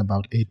 hryvnias in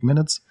about 8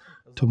 minutes.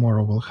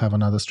 Tomorrow we'll have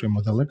another stream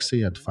with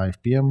Alexey at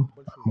 5 p.m.,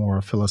 a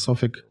more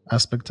philosophic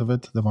aspect of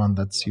it, the one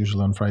that's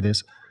usually on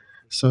Fridays.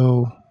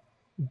 So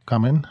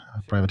come in,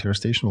 Privateer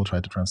Station, we'll try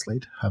to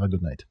translate. Have a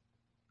good night.